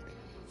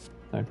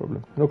no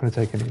problem. I'm not going to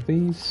take any of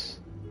these.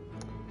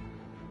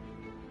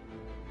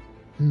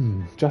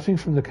 Jutting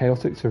from the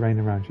chaotic terrain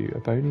around you, a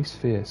bony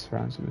sphere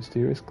surrounds a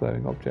mysterious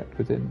glowing object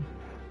within.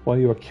 While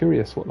you are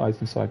curious what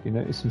lies inside, you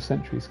notice some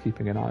sentries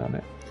keeping an eye on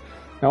it.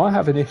 Now, I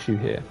have an issue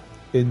here,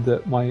 in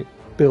that my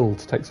build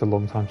takes a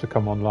long time to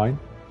come online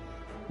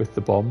with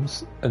the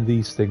bombs, and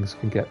these things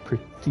can get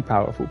pretty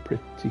powerful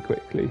pretty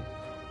quickly.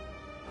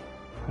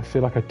 I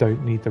feel like I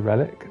don't need the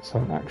relic, so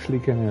I'm actually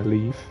going to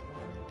leave.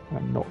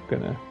 I'm not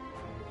going to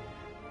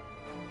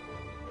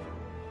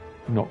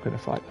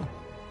fight them.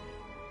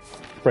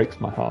 Breaks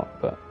my heart,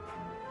 but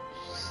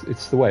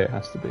it's the way it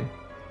has to be.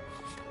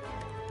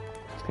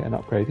 Let's get an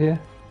upgrade here.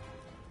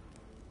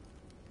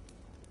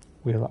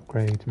 We'll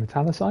upgrade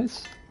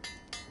Metallicize.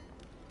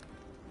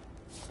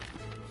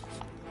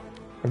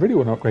 I really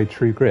want to upgrade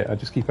True Grit, I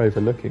just keep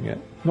overlooking it.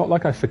 Not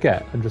like I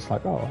forget, I'm just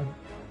like, oh.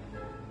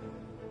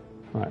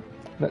 Right,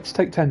 let's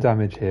take 10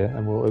 damage here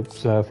and we'll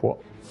observe what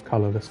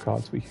colourless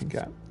cards we can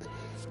get.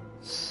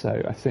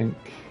 So I think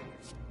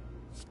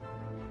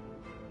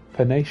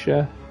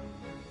Panacea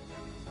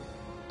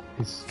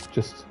is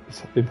just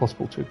it's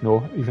impossible to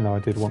ignore, even though I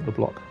did want the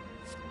block.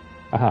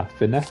 Aha,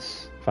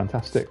 Finesse,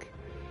 fantastic.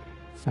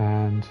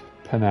 And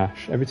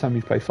Panache. Every time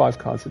you play 5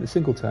 cards in a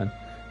single turn,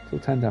 deal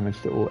 10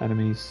 damage to all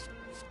enemies.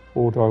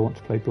 Or do I want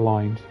to play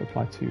Blind,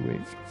 apply 2 weak?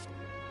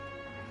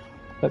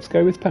 Let's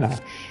go with Panache.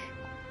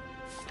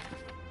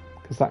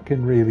 Because that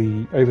can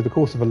really, over the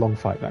course of a long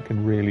fight, that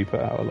can really put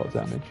out a lot of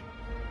damage.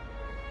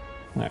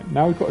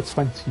 Now we've got a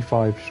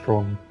 25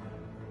 strong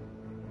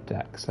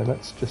deck, so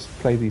let's just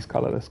play these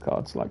colourless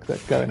cards like they're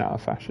going out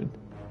of fashion.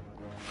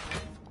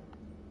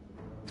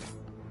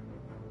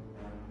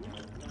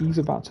 He's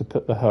about to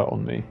put the hurt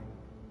on me.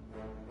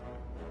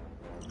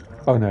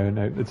 Oh no,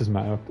 it doesn't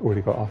matter, I've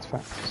already got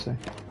artifacts, so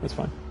that's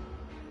fine.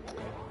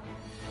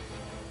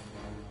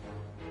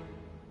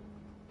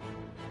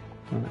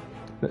 Alright,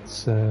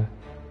 let's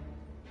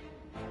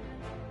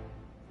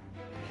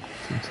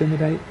to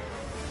intimidate,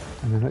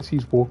 and then let's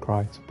use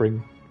Warcry to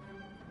bring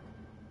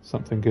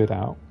something good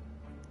out.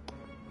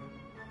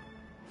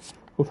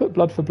 We'll put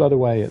Blood for Blood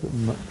away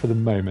for the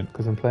moment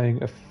because I'm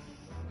playing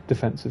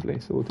defensively,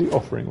 so we'll do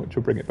Offering, which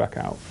will bring it back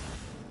out.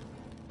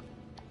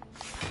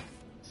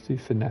 Let's do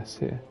Finesse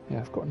here. Yeah,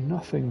 I've got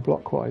nothing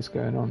block-wise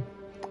going on.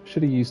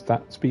 Should have used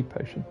that Speed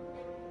Potion.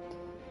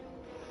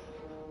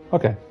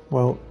 Okay,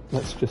 well,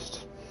 let's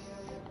just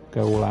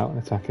go all out and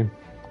attack him.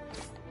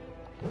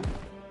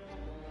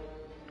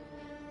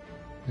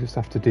 We just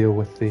have to deal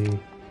with the...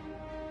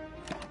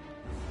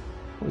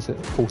 what is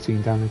it?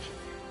 14 damage.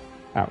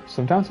 Ouch.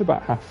 So I'm down to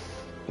about half,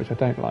 which I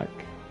don't like.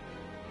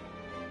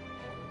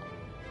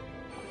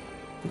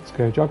 Let's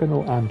go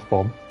Juggernaut and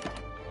Bomb.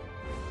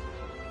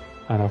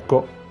 And I've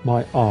got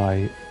my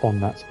eye on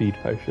that Speed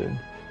Potion.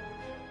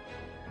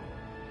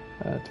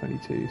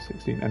 22,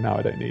 16, and now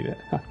I don't need it.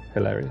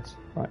 Hilarious.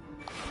 Right.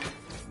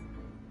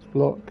 Let's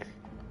block.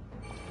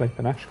 Let's play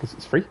Panache because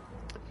it's free.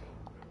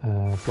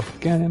 Block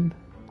again.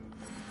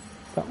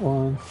 That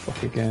one.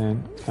 Block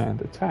again.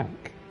 And attack.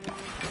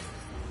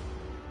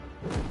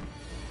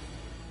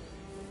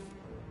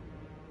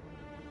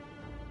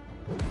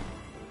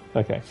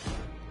 Okay.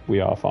 We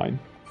are fine.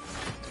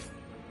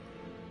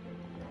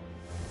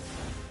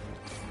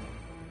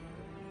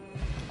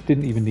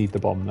 Didn't even need the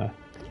bomb there.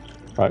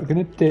 Right, we're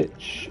going to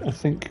ditch... I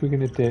think we're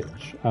going to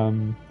ditch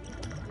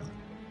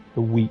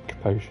the weak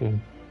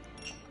potion.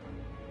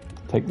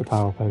 Take the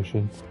power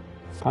potion.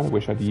 Kind of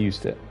wish I'd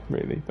used it,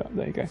 really, but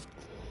there you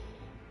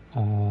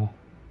go.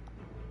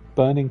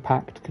 Burning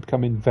Pact could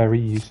come in very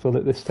useful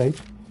at this stage,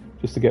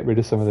 just to get rid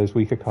of some of those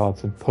weaker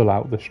cards and pull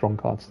out the strong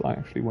cards that I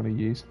actually want to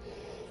use.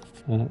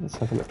 Let's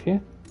have a look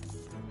here.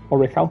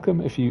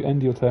 Orichalcum, if you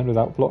end your turn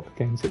without block,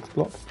 gain 6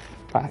 block.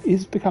 That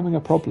is becoming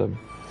a problem.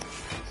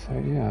 So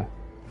yeah,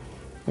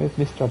 may have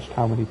misjudged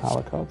how many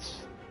power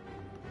cards.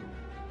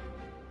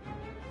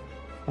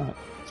 Right,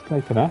 let's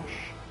play Panache.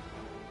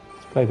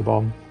 Let's play the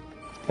bomb.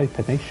 Let's play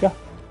Panacea.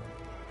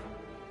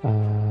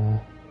 I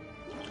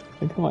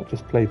think I might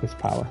just play this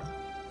power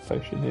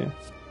potion here.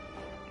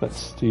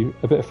 Let's do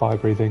a bit of fire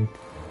breathing.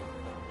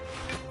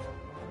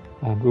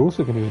 And we're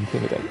also going to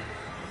intimidate.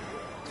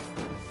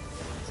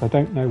 So I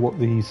don't know what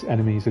these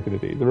enemies are going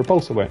to do. The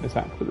Repulsor won't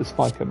attack, but the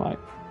Spiker might.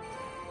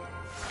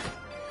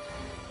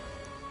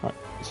 Right,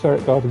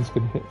 Spheric Guardian's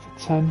going to hit for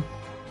 10.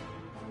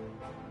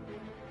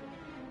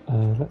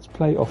 Let's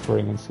play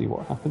Offering and see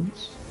what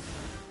happens.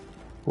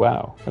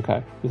 Wow,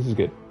 okay, this is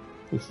good.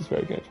 This is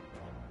very good.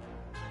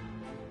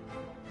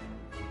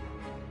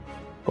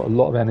 Got a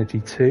lot of energy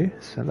too,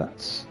 so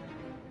that's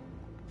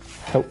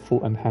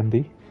helpful and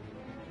handy.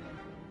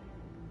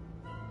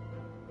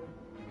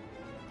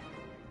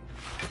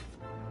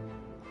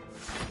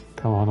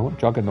 Come on, I want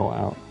Juggernaut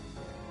out.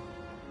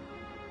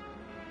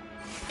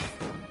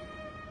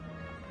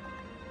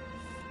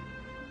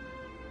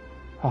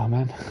 Oh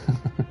man,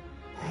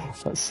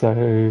 that's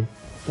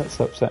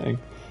upsetting.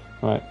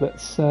 Right,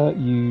 let's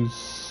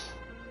use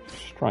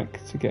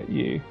Strike to get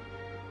you.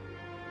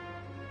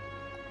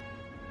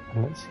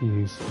 And let's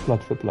use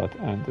Blood for Blood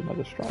and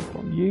another Strike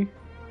on you.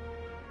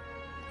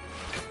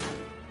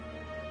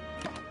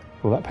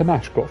 Well, that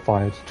Panache got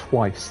fired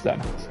twice then,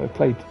 so I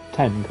played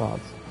 10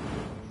 cards.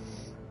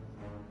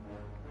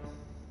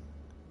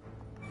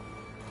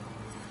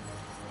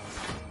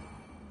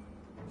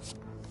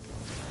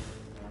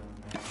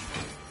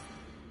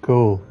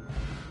 Cool.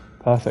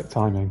 Perfect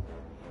timing.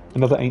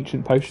 Another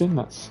Ancient Potion,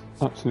 that's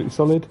absolutely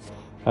solid.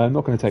 I'm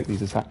not going to take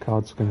these attack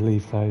cards, I'm going to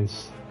leave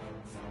those.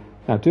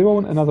 Now, do I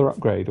want another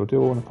upgrade, or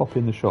do I want to pop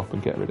in the shop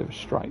and get rid of a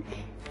Strike?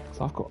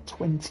 So I've got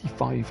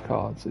 25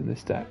 cards in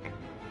this deck.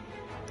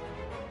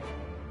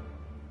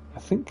 I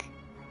think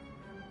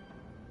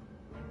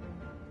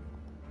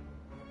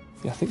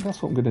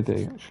that's what I'm going to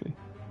do, actually.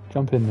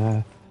 Jump in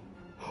there.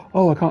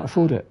 Oh, I can't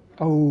afford it.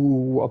 Oh,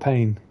 what a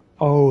pain.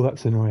 Oh,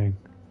 that's annoying.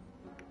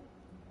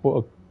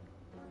 What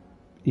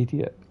a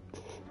idiot.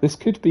 This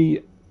could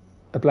be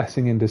a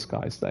blessing in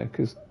disguise, though,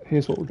 because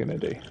here's what we're going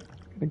to do. We're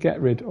going to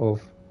get rid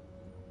of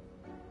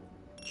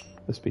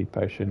the Speed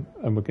Potion,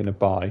 and we're going to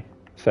buy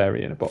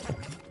Fairy in a Bottle.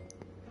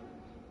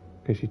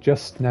 Because you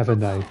just never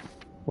know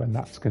when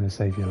that's going to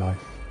save your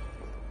life.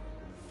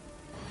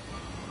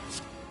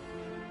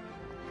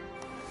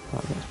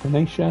 Right, that's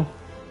Panacea.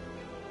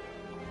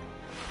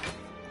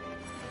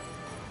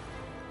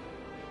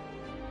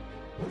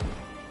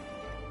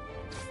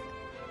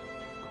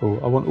 Cool.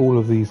 I want all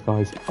of these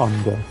guys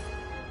under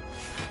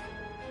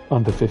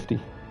 50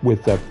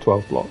 with their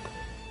 12 block.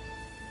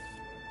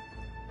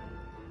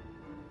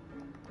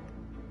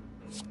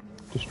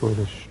 Destroy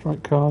the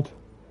Strike card.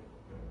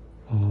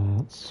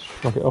 Let's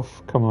shrug it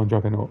off. Come on,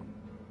 Juggernaut.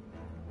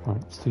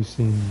 Right, let's do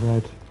Scene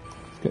Red.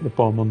 Let's get the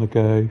bomb on the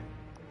go.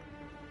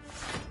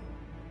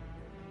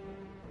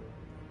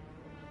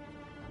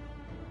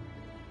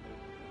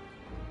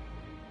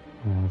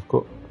 I've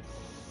got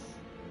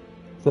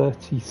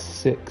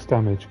 36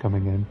 damage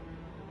coming in,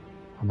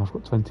 and I've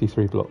got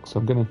 23 blocks, so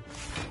I'm going to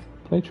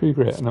play True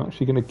Grit, and I'm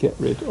actually going to get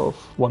rid of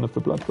one of the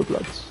Blood for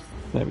Bloods.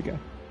 There we go.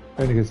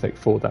 Only going to take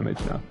 4 damage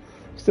now.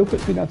 Still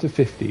puts me down to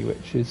 50,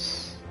 which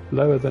is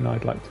lower than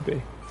I'd like to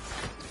be.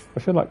 I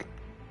feel like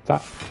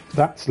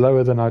that's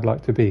lower than I'd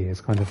like to be is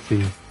kind of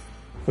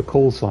the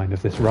call sign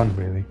of this run,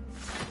 really.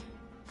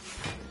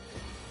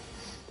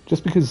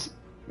 Just because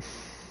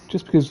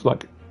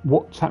like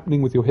what's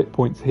happening with your hit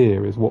points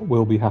here is what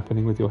will be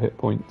happening with your hit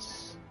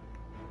points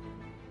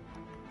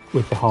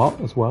with the heart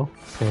as well.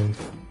 So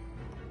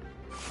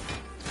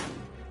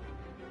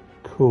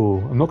cool.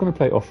 I'm not going to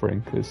play offering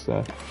because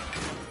the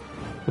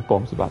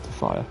bomb's about to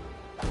fire.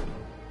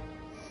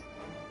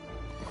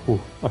 Cool.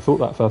 I thought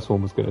that first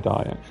one was going to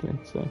die actually,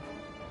 so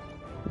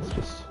let's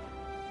just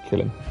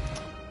kill him.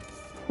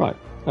 Right.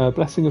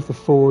 Blessing of the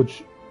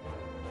Forge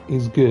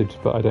is good,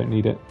 but I don't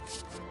need it.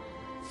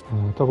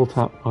 Double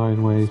tap,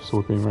 Iron Wave,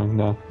 Sword Boomerang.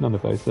 No, none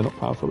of those. They're not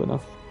powerful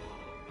enough.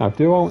 Now,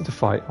 do I want to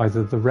fight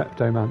either the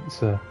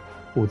Reptomancer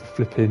or the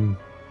flipping...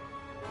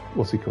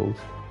 what's he called?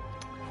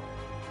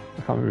 I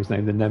can't remember his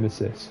name. The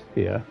Nemesis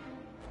here.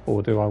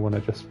 Or do I want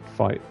to just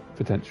fight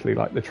potentially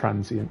like the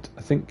Transient?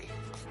 I think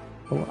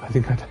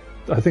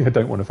I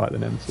don't want to fight the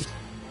Nemesis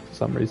for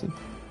some reason.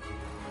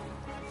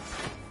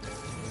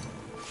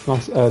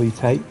 Nice early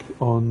take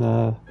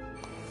on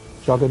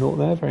Juggernaut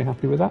there. Very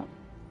happy with that.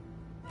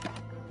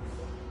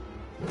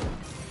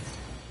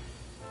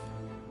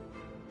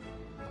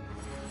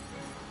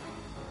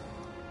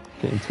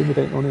 Get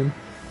Intimidate on him.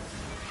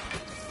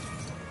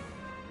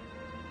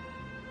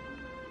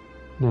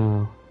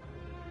 Now,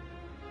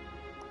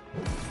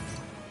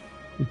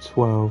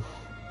 12.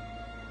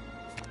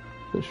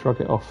 But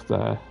shrug it off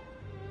there.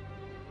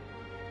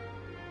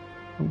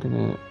 I'm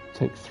gonna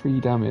take 3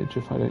 damage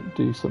if I don't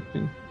do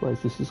something,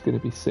 whereas this is gonna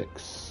be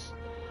 6.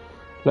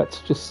 Let's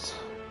just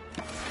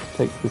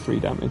take the 3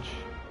 damage.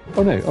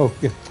 Oh no, oh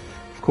yeah,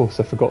 of course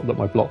I forgot that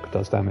my block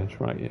does damage,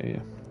 right, yeah,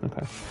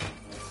 okay.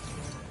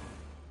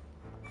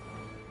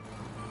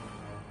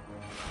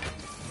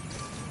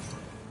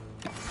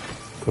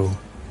 Cool.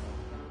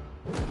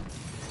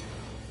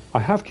 I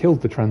have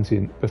killed the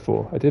Transient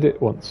before. I did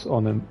it once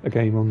on a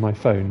game on my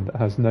phone that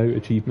has no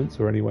achievements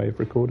or any way of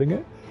recording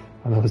it,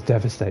 and I was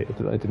devastated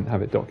that I didn't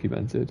have it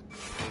documented.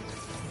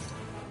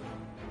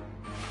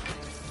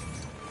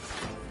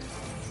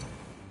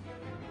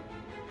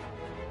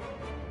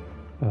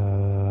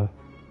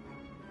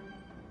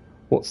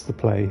 What's the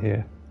play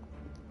here?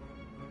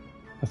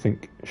 I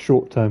think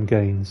short-term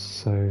gains,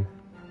 so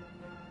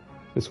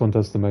this one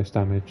does the most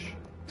damage.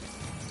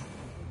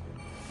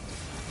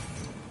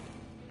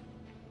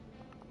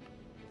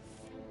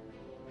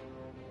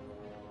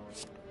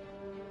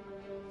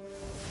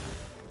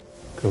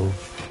 Cool.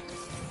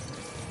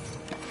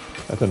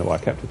 I don't know why I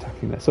kept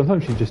attacking there.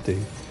 Sometimes you just do.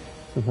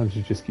 Sometimes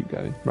you just keep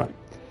going. Right.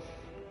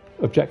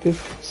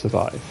 Objective,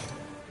 survive.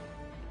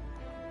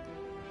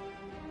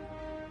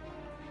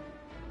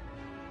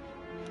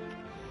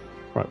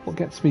 Right, what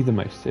gets me the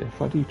most here?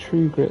 If I do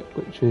True Grit,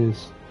 which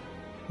is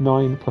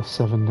 9 plus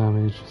 7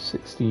 damage,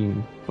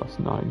 16 plus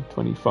 9,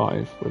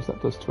 25, whereas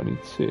that does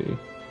 22.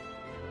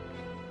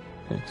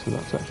 Okay, so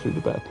that's actually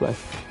the better play.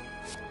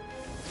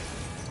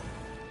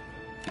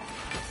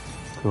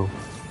 Cool.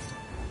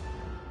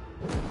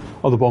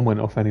 Oh, the bomb went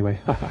off anyway.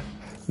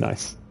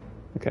 Nice.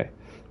 Okay.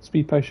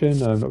 Speed potion.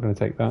 No, I'm not going to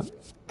take that.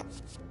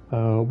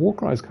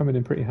 Warcry is coming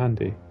in pretty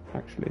handy,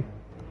 actually.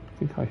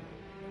 I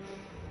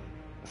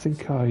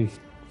think I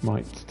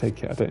might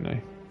take it. I don't know.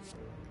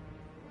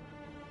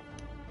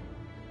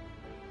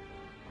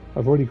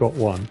 I've already got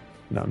one.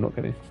 No, I'm not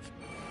going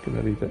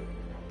to leave it.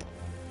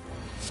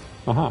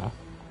 Aha.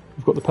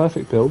 We've got the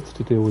perfect build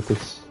to deal with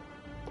this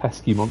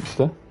pesky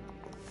monster.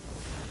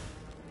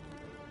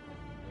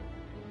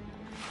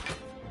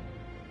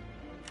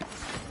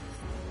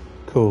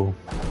 Cool.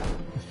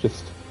 It's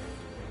just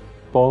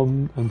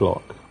bomb and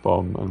block,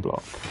 bomb and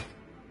block.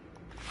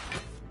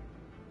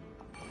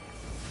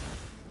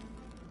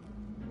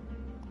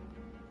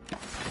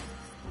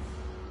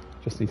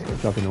 Just need to get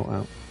Juggernaut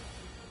out.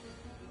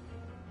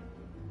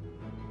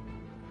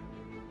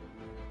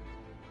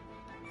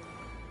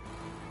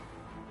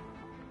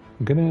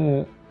 I'm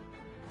gonna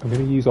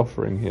use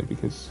Offering here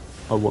because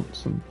I want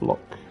some block.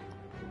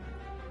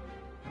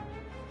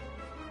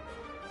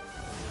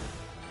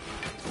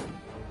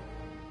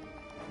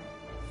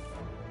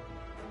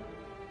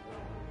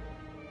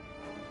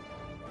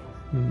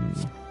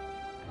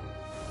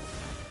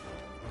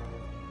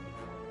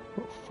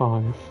 Got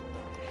 5.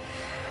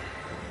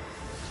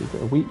 So a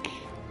bit of weak.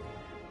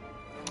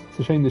 It's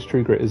a shame this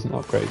True Grit isn't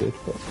upgraded,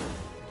 but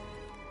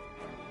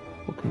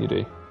what can you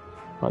do?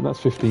 Right,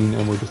 that's 15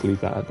 and we'll just leave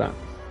that at that.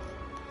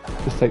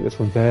 Just take this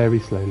one very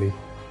slowly.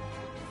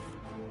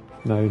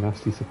 No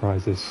nasty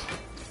surprises.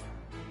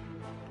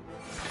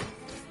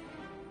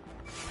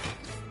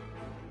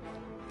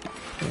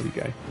 There we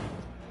go.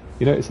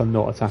 You notice I'm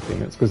not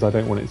attacking, it's because I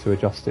don't want it to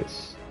adjust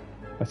its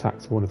attack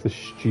to one of the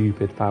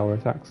stupid power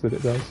attacks that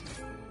it does.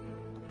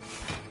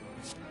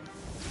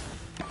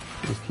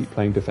 Just keep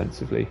playing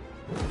defensively,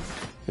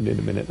 and in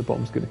a minute the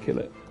bomb's going to kill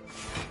it.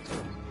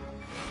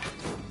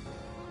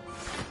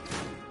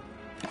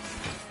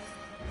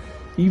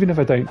 Even if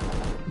I don't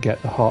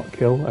get the heart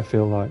kill. I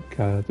feel like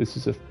this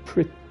is a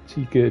pretty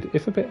good,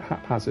 if a bit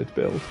haphazard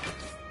build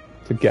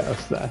to get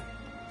us there.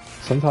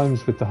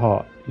 Sometimes with the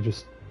heart, you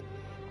just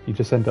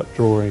end up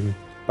drawing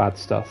bad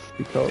stuff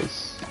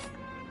because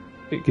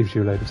it gives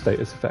you a load of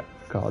status effect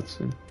cards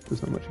and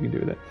there's not much you can do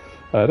with it.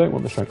 I don't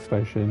want the strength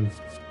potion.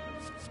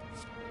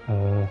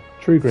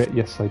 True grit,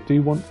 yes I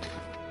do want.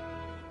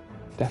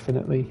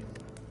 Definitely.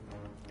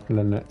 And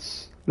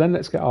then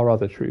let's get our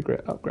other true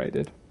grit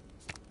upgraded.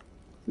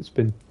 It's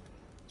been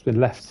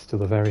left till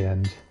the very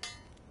end.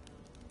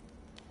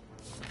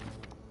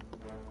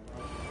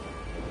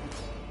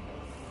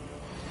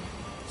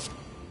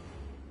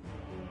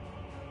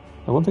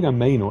 Now, one thing I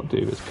may not do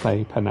is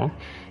play Panache.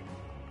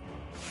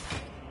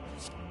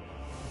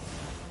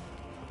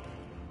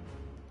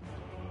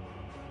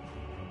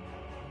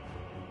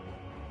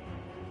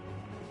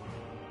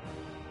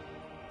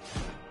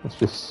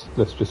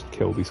 Let's just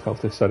kill these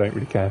cultists. I don't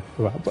really care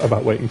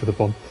about waiting for the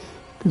bomb,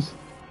 because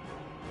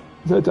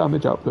their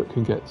damage output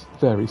can get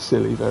very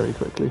silly very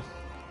quickly.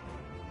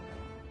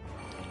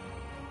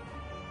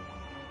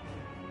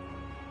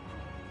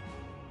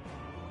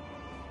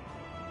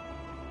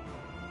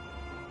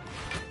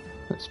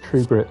 Let's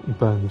true grit and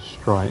burn the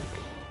strike.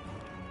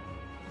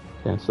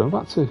 Yeah, so I'm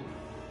about to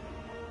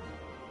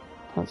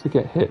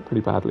get hit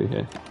pretty badly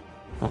here,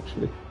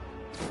 actually.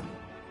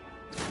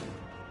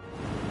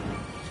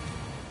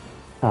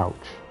 Ouch.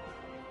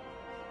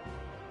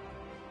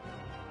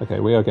 Okay,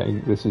 we are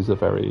getting. This is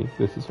very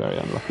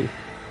unlucky.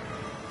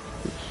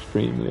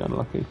 Extremely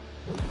unlucky.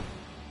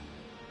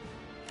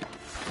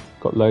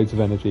 Got loads of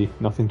energy,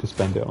 nothing to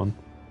spend it on.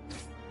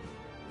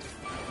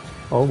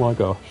 Oh my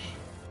gosh.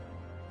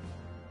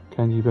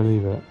 Can you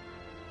believe it?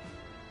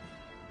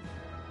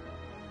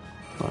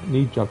 Right,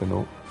 need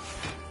Juggernaut.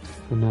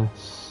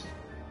 Finesse.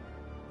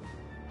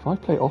 If I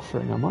play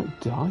Offering, I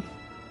might die.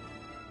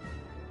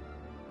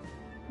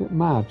 A bit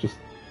mad just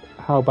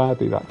how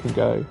badly that can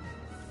go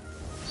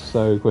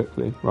so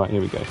quickly. Right,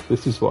 here we go.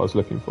 This is what I was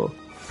looking for.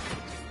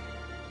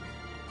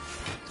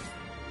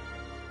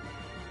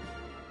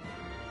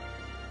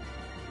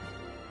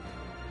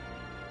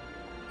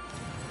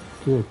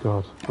 Good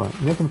God. Right,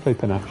 I'm not going to play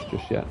Panache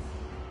just yet.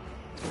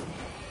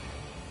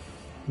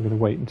 I'm going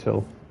to wait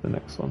until the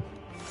next one.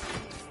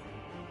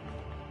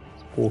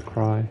 It's War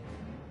Cry.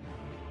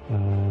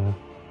 I'm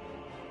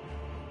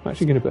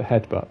actually going to put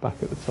Headbutt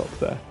back at the top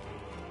there.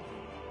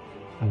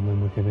 And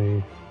then we're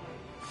going to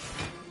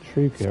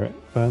true grit,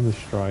 burn the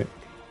strike.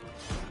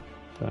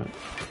 So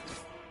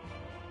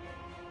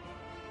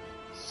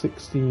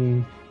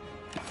 16.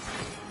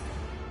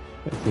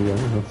 Let's see, I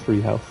only have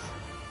 3 health.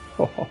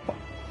 Oh,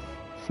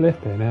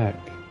 flipping heck.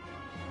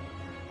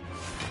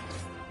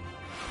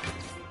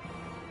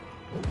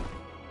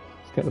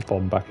 Let's get the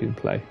bomb back in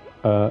play.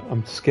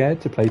 I'm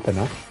scared to play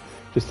Panache,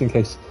 just in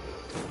case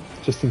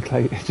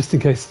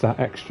that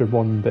extra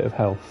 1 bit of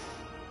health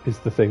is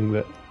the thing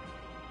that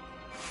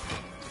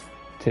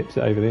tips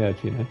it over the edge,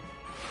 you know.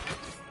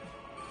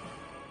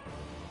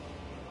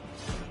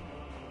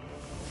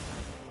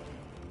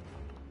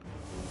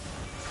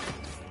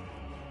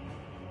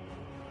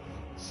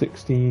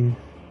 $16,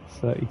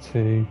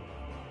 32.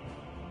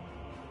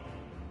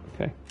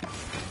 Okay.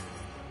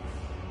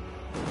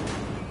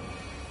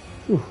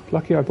 Ooh,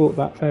 lucky I bought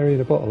that fairy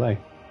in a bottle, eh?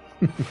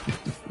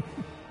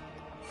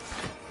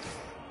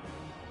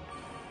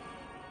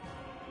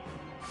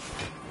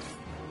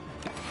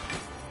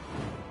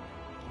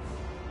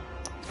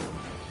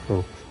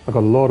 Cool. I've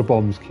got a lot of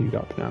bombs queued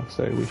up now,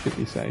 so we should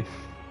be safe.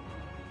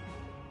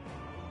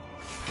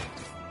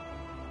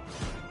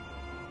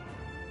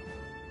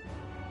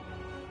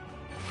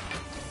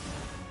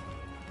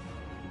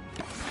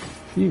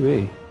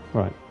 Phew-wee.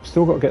 Right,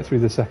 still got to get through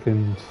the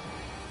second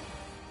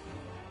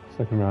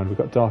round. We've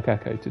got Dark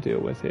Echo to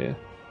deal with here.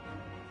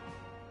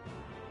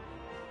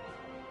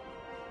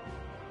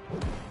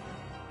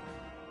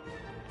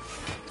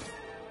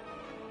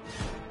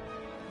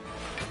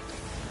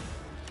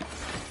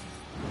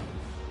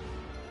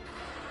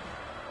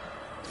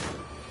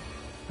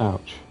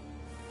 Ouch.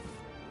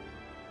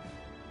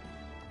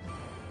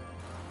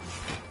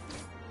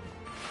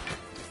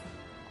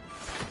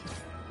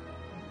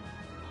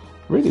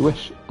 I really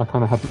wish I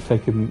kind of hadn't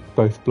taken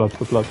both Blood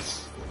for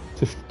Bloods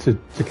to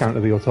counter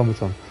the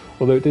automaton,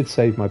 although it did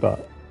save my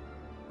butt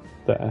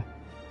there.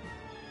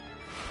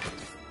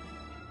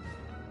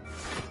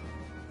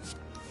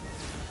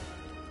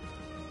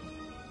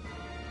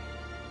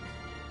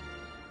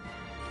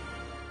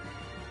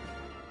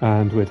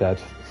 And we're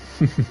dead.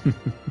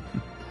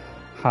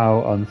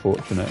 How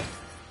unfortunate.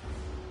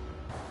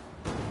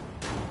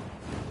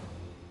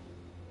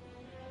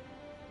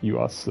 You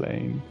are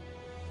slain.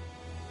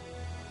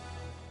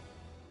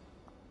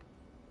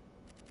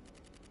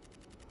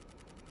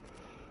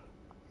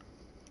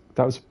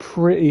 That was a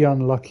pretty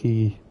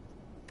unlucky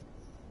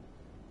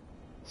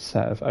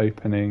set of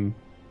opening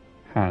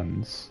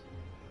hands.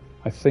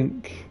 I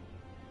think...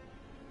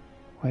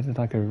 Where did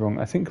I go wrong?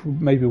 I think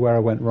maybe where I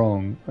went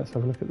wrong, let's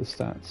have a look at the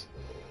stats,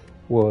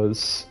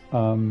 was...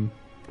 oh,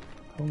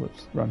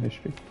 whoops, run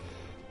history.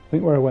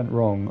 think where I went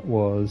wrong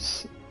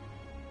was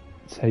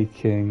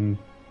taking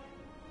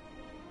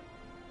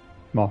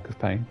Mark of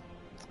Pain,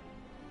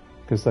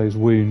 because those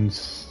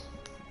wounds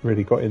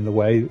really got in the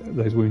way,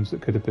 those wounds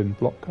that could have been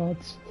block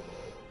cards.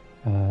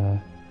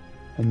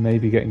 And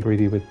maybe getting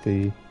greedy with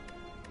the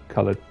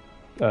colourless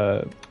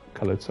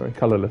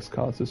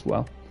cards as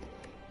well.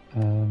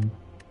 There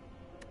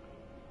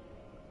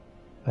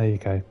you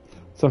go.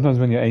 Sometimes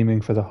when you're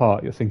aiming for the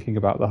heart, you're thinking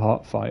about the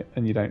heart fight,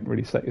 and you don't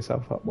really set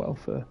yourself up well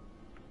for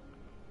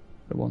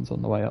the ones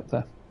on the way up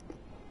there.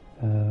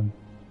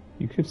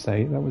 You could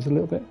say that was a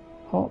little bit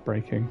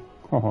heartbreaking.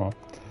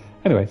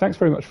 Anyway, thanks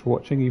very much for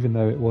watching, even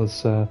though it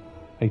was a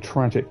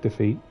tragic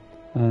defeat.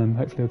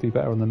 Hopefully I'll do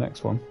better on the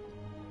next one.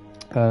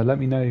 Let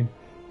me know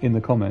in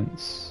the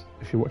comments,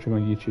 if you're watching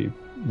on YouTube,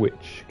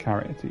 which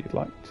character you'd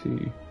like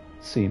to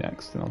see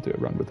next, and I'll do a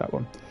run with that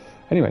one.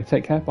 Anyway,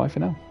 take care, bye for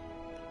now.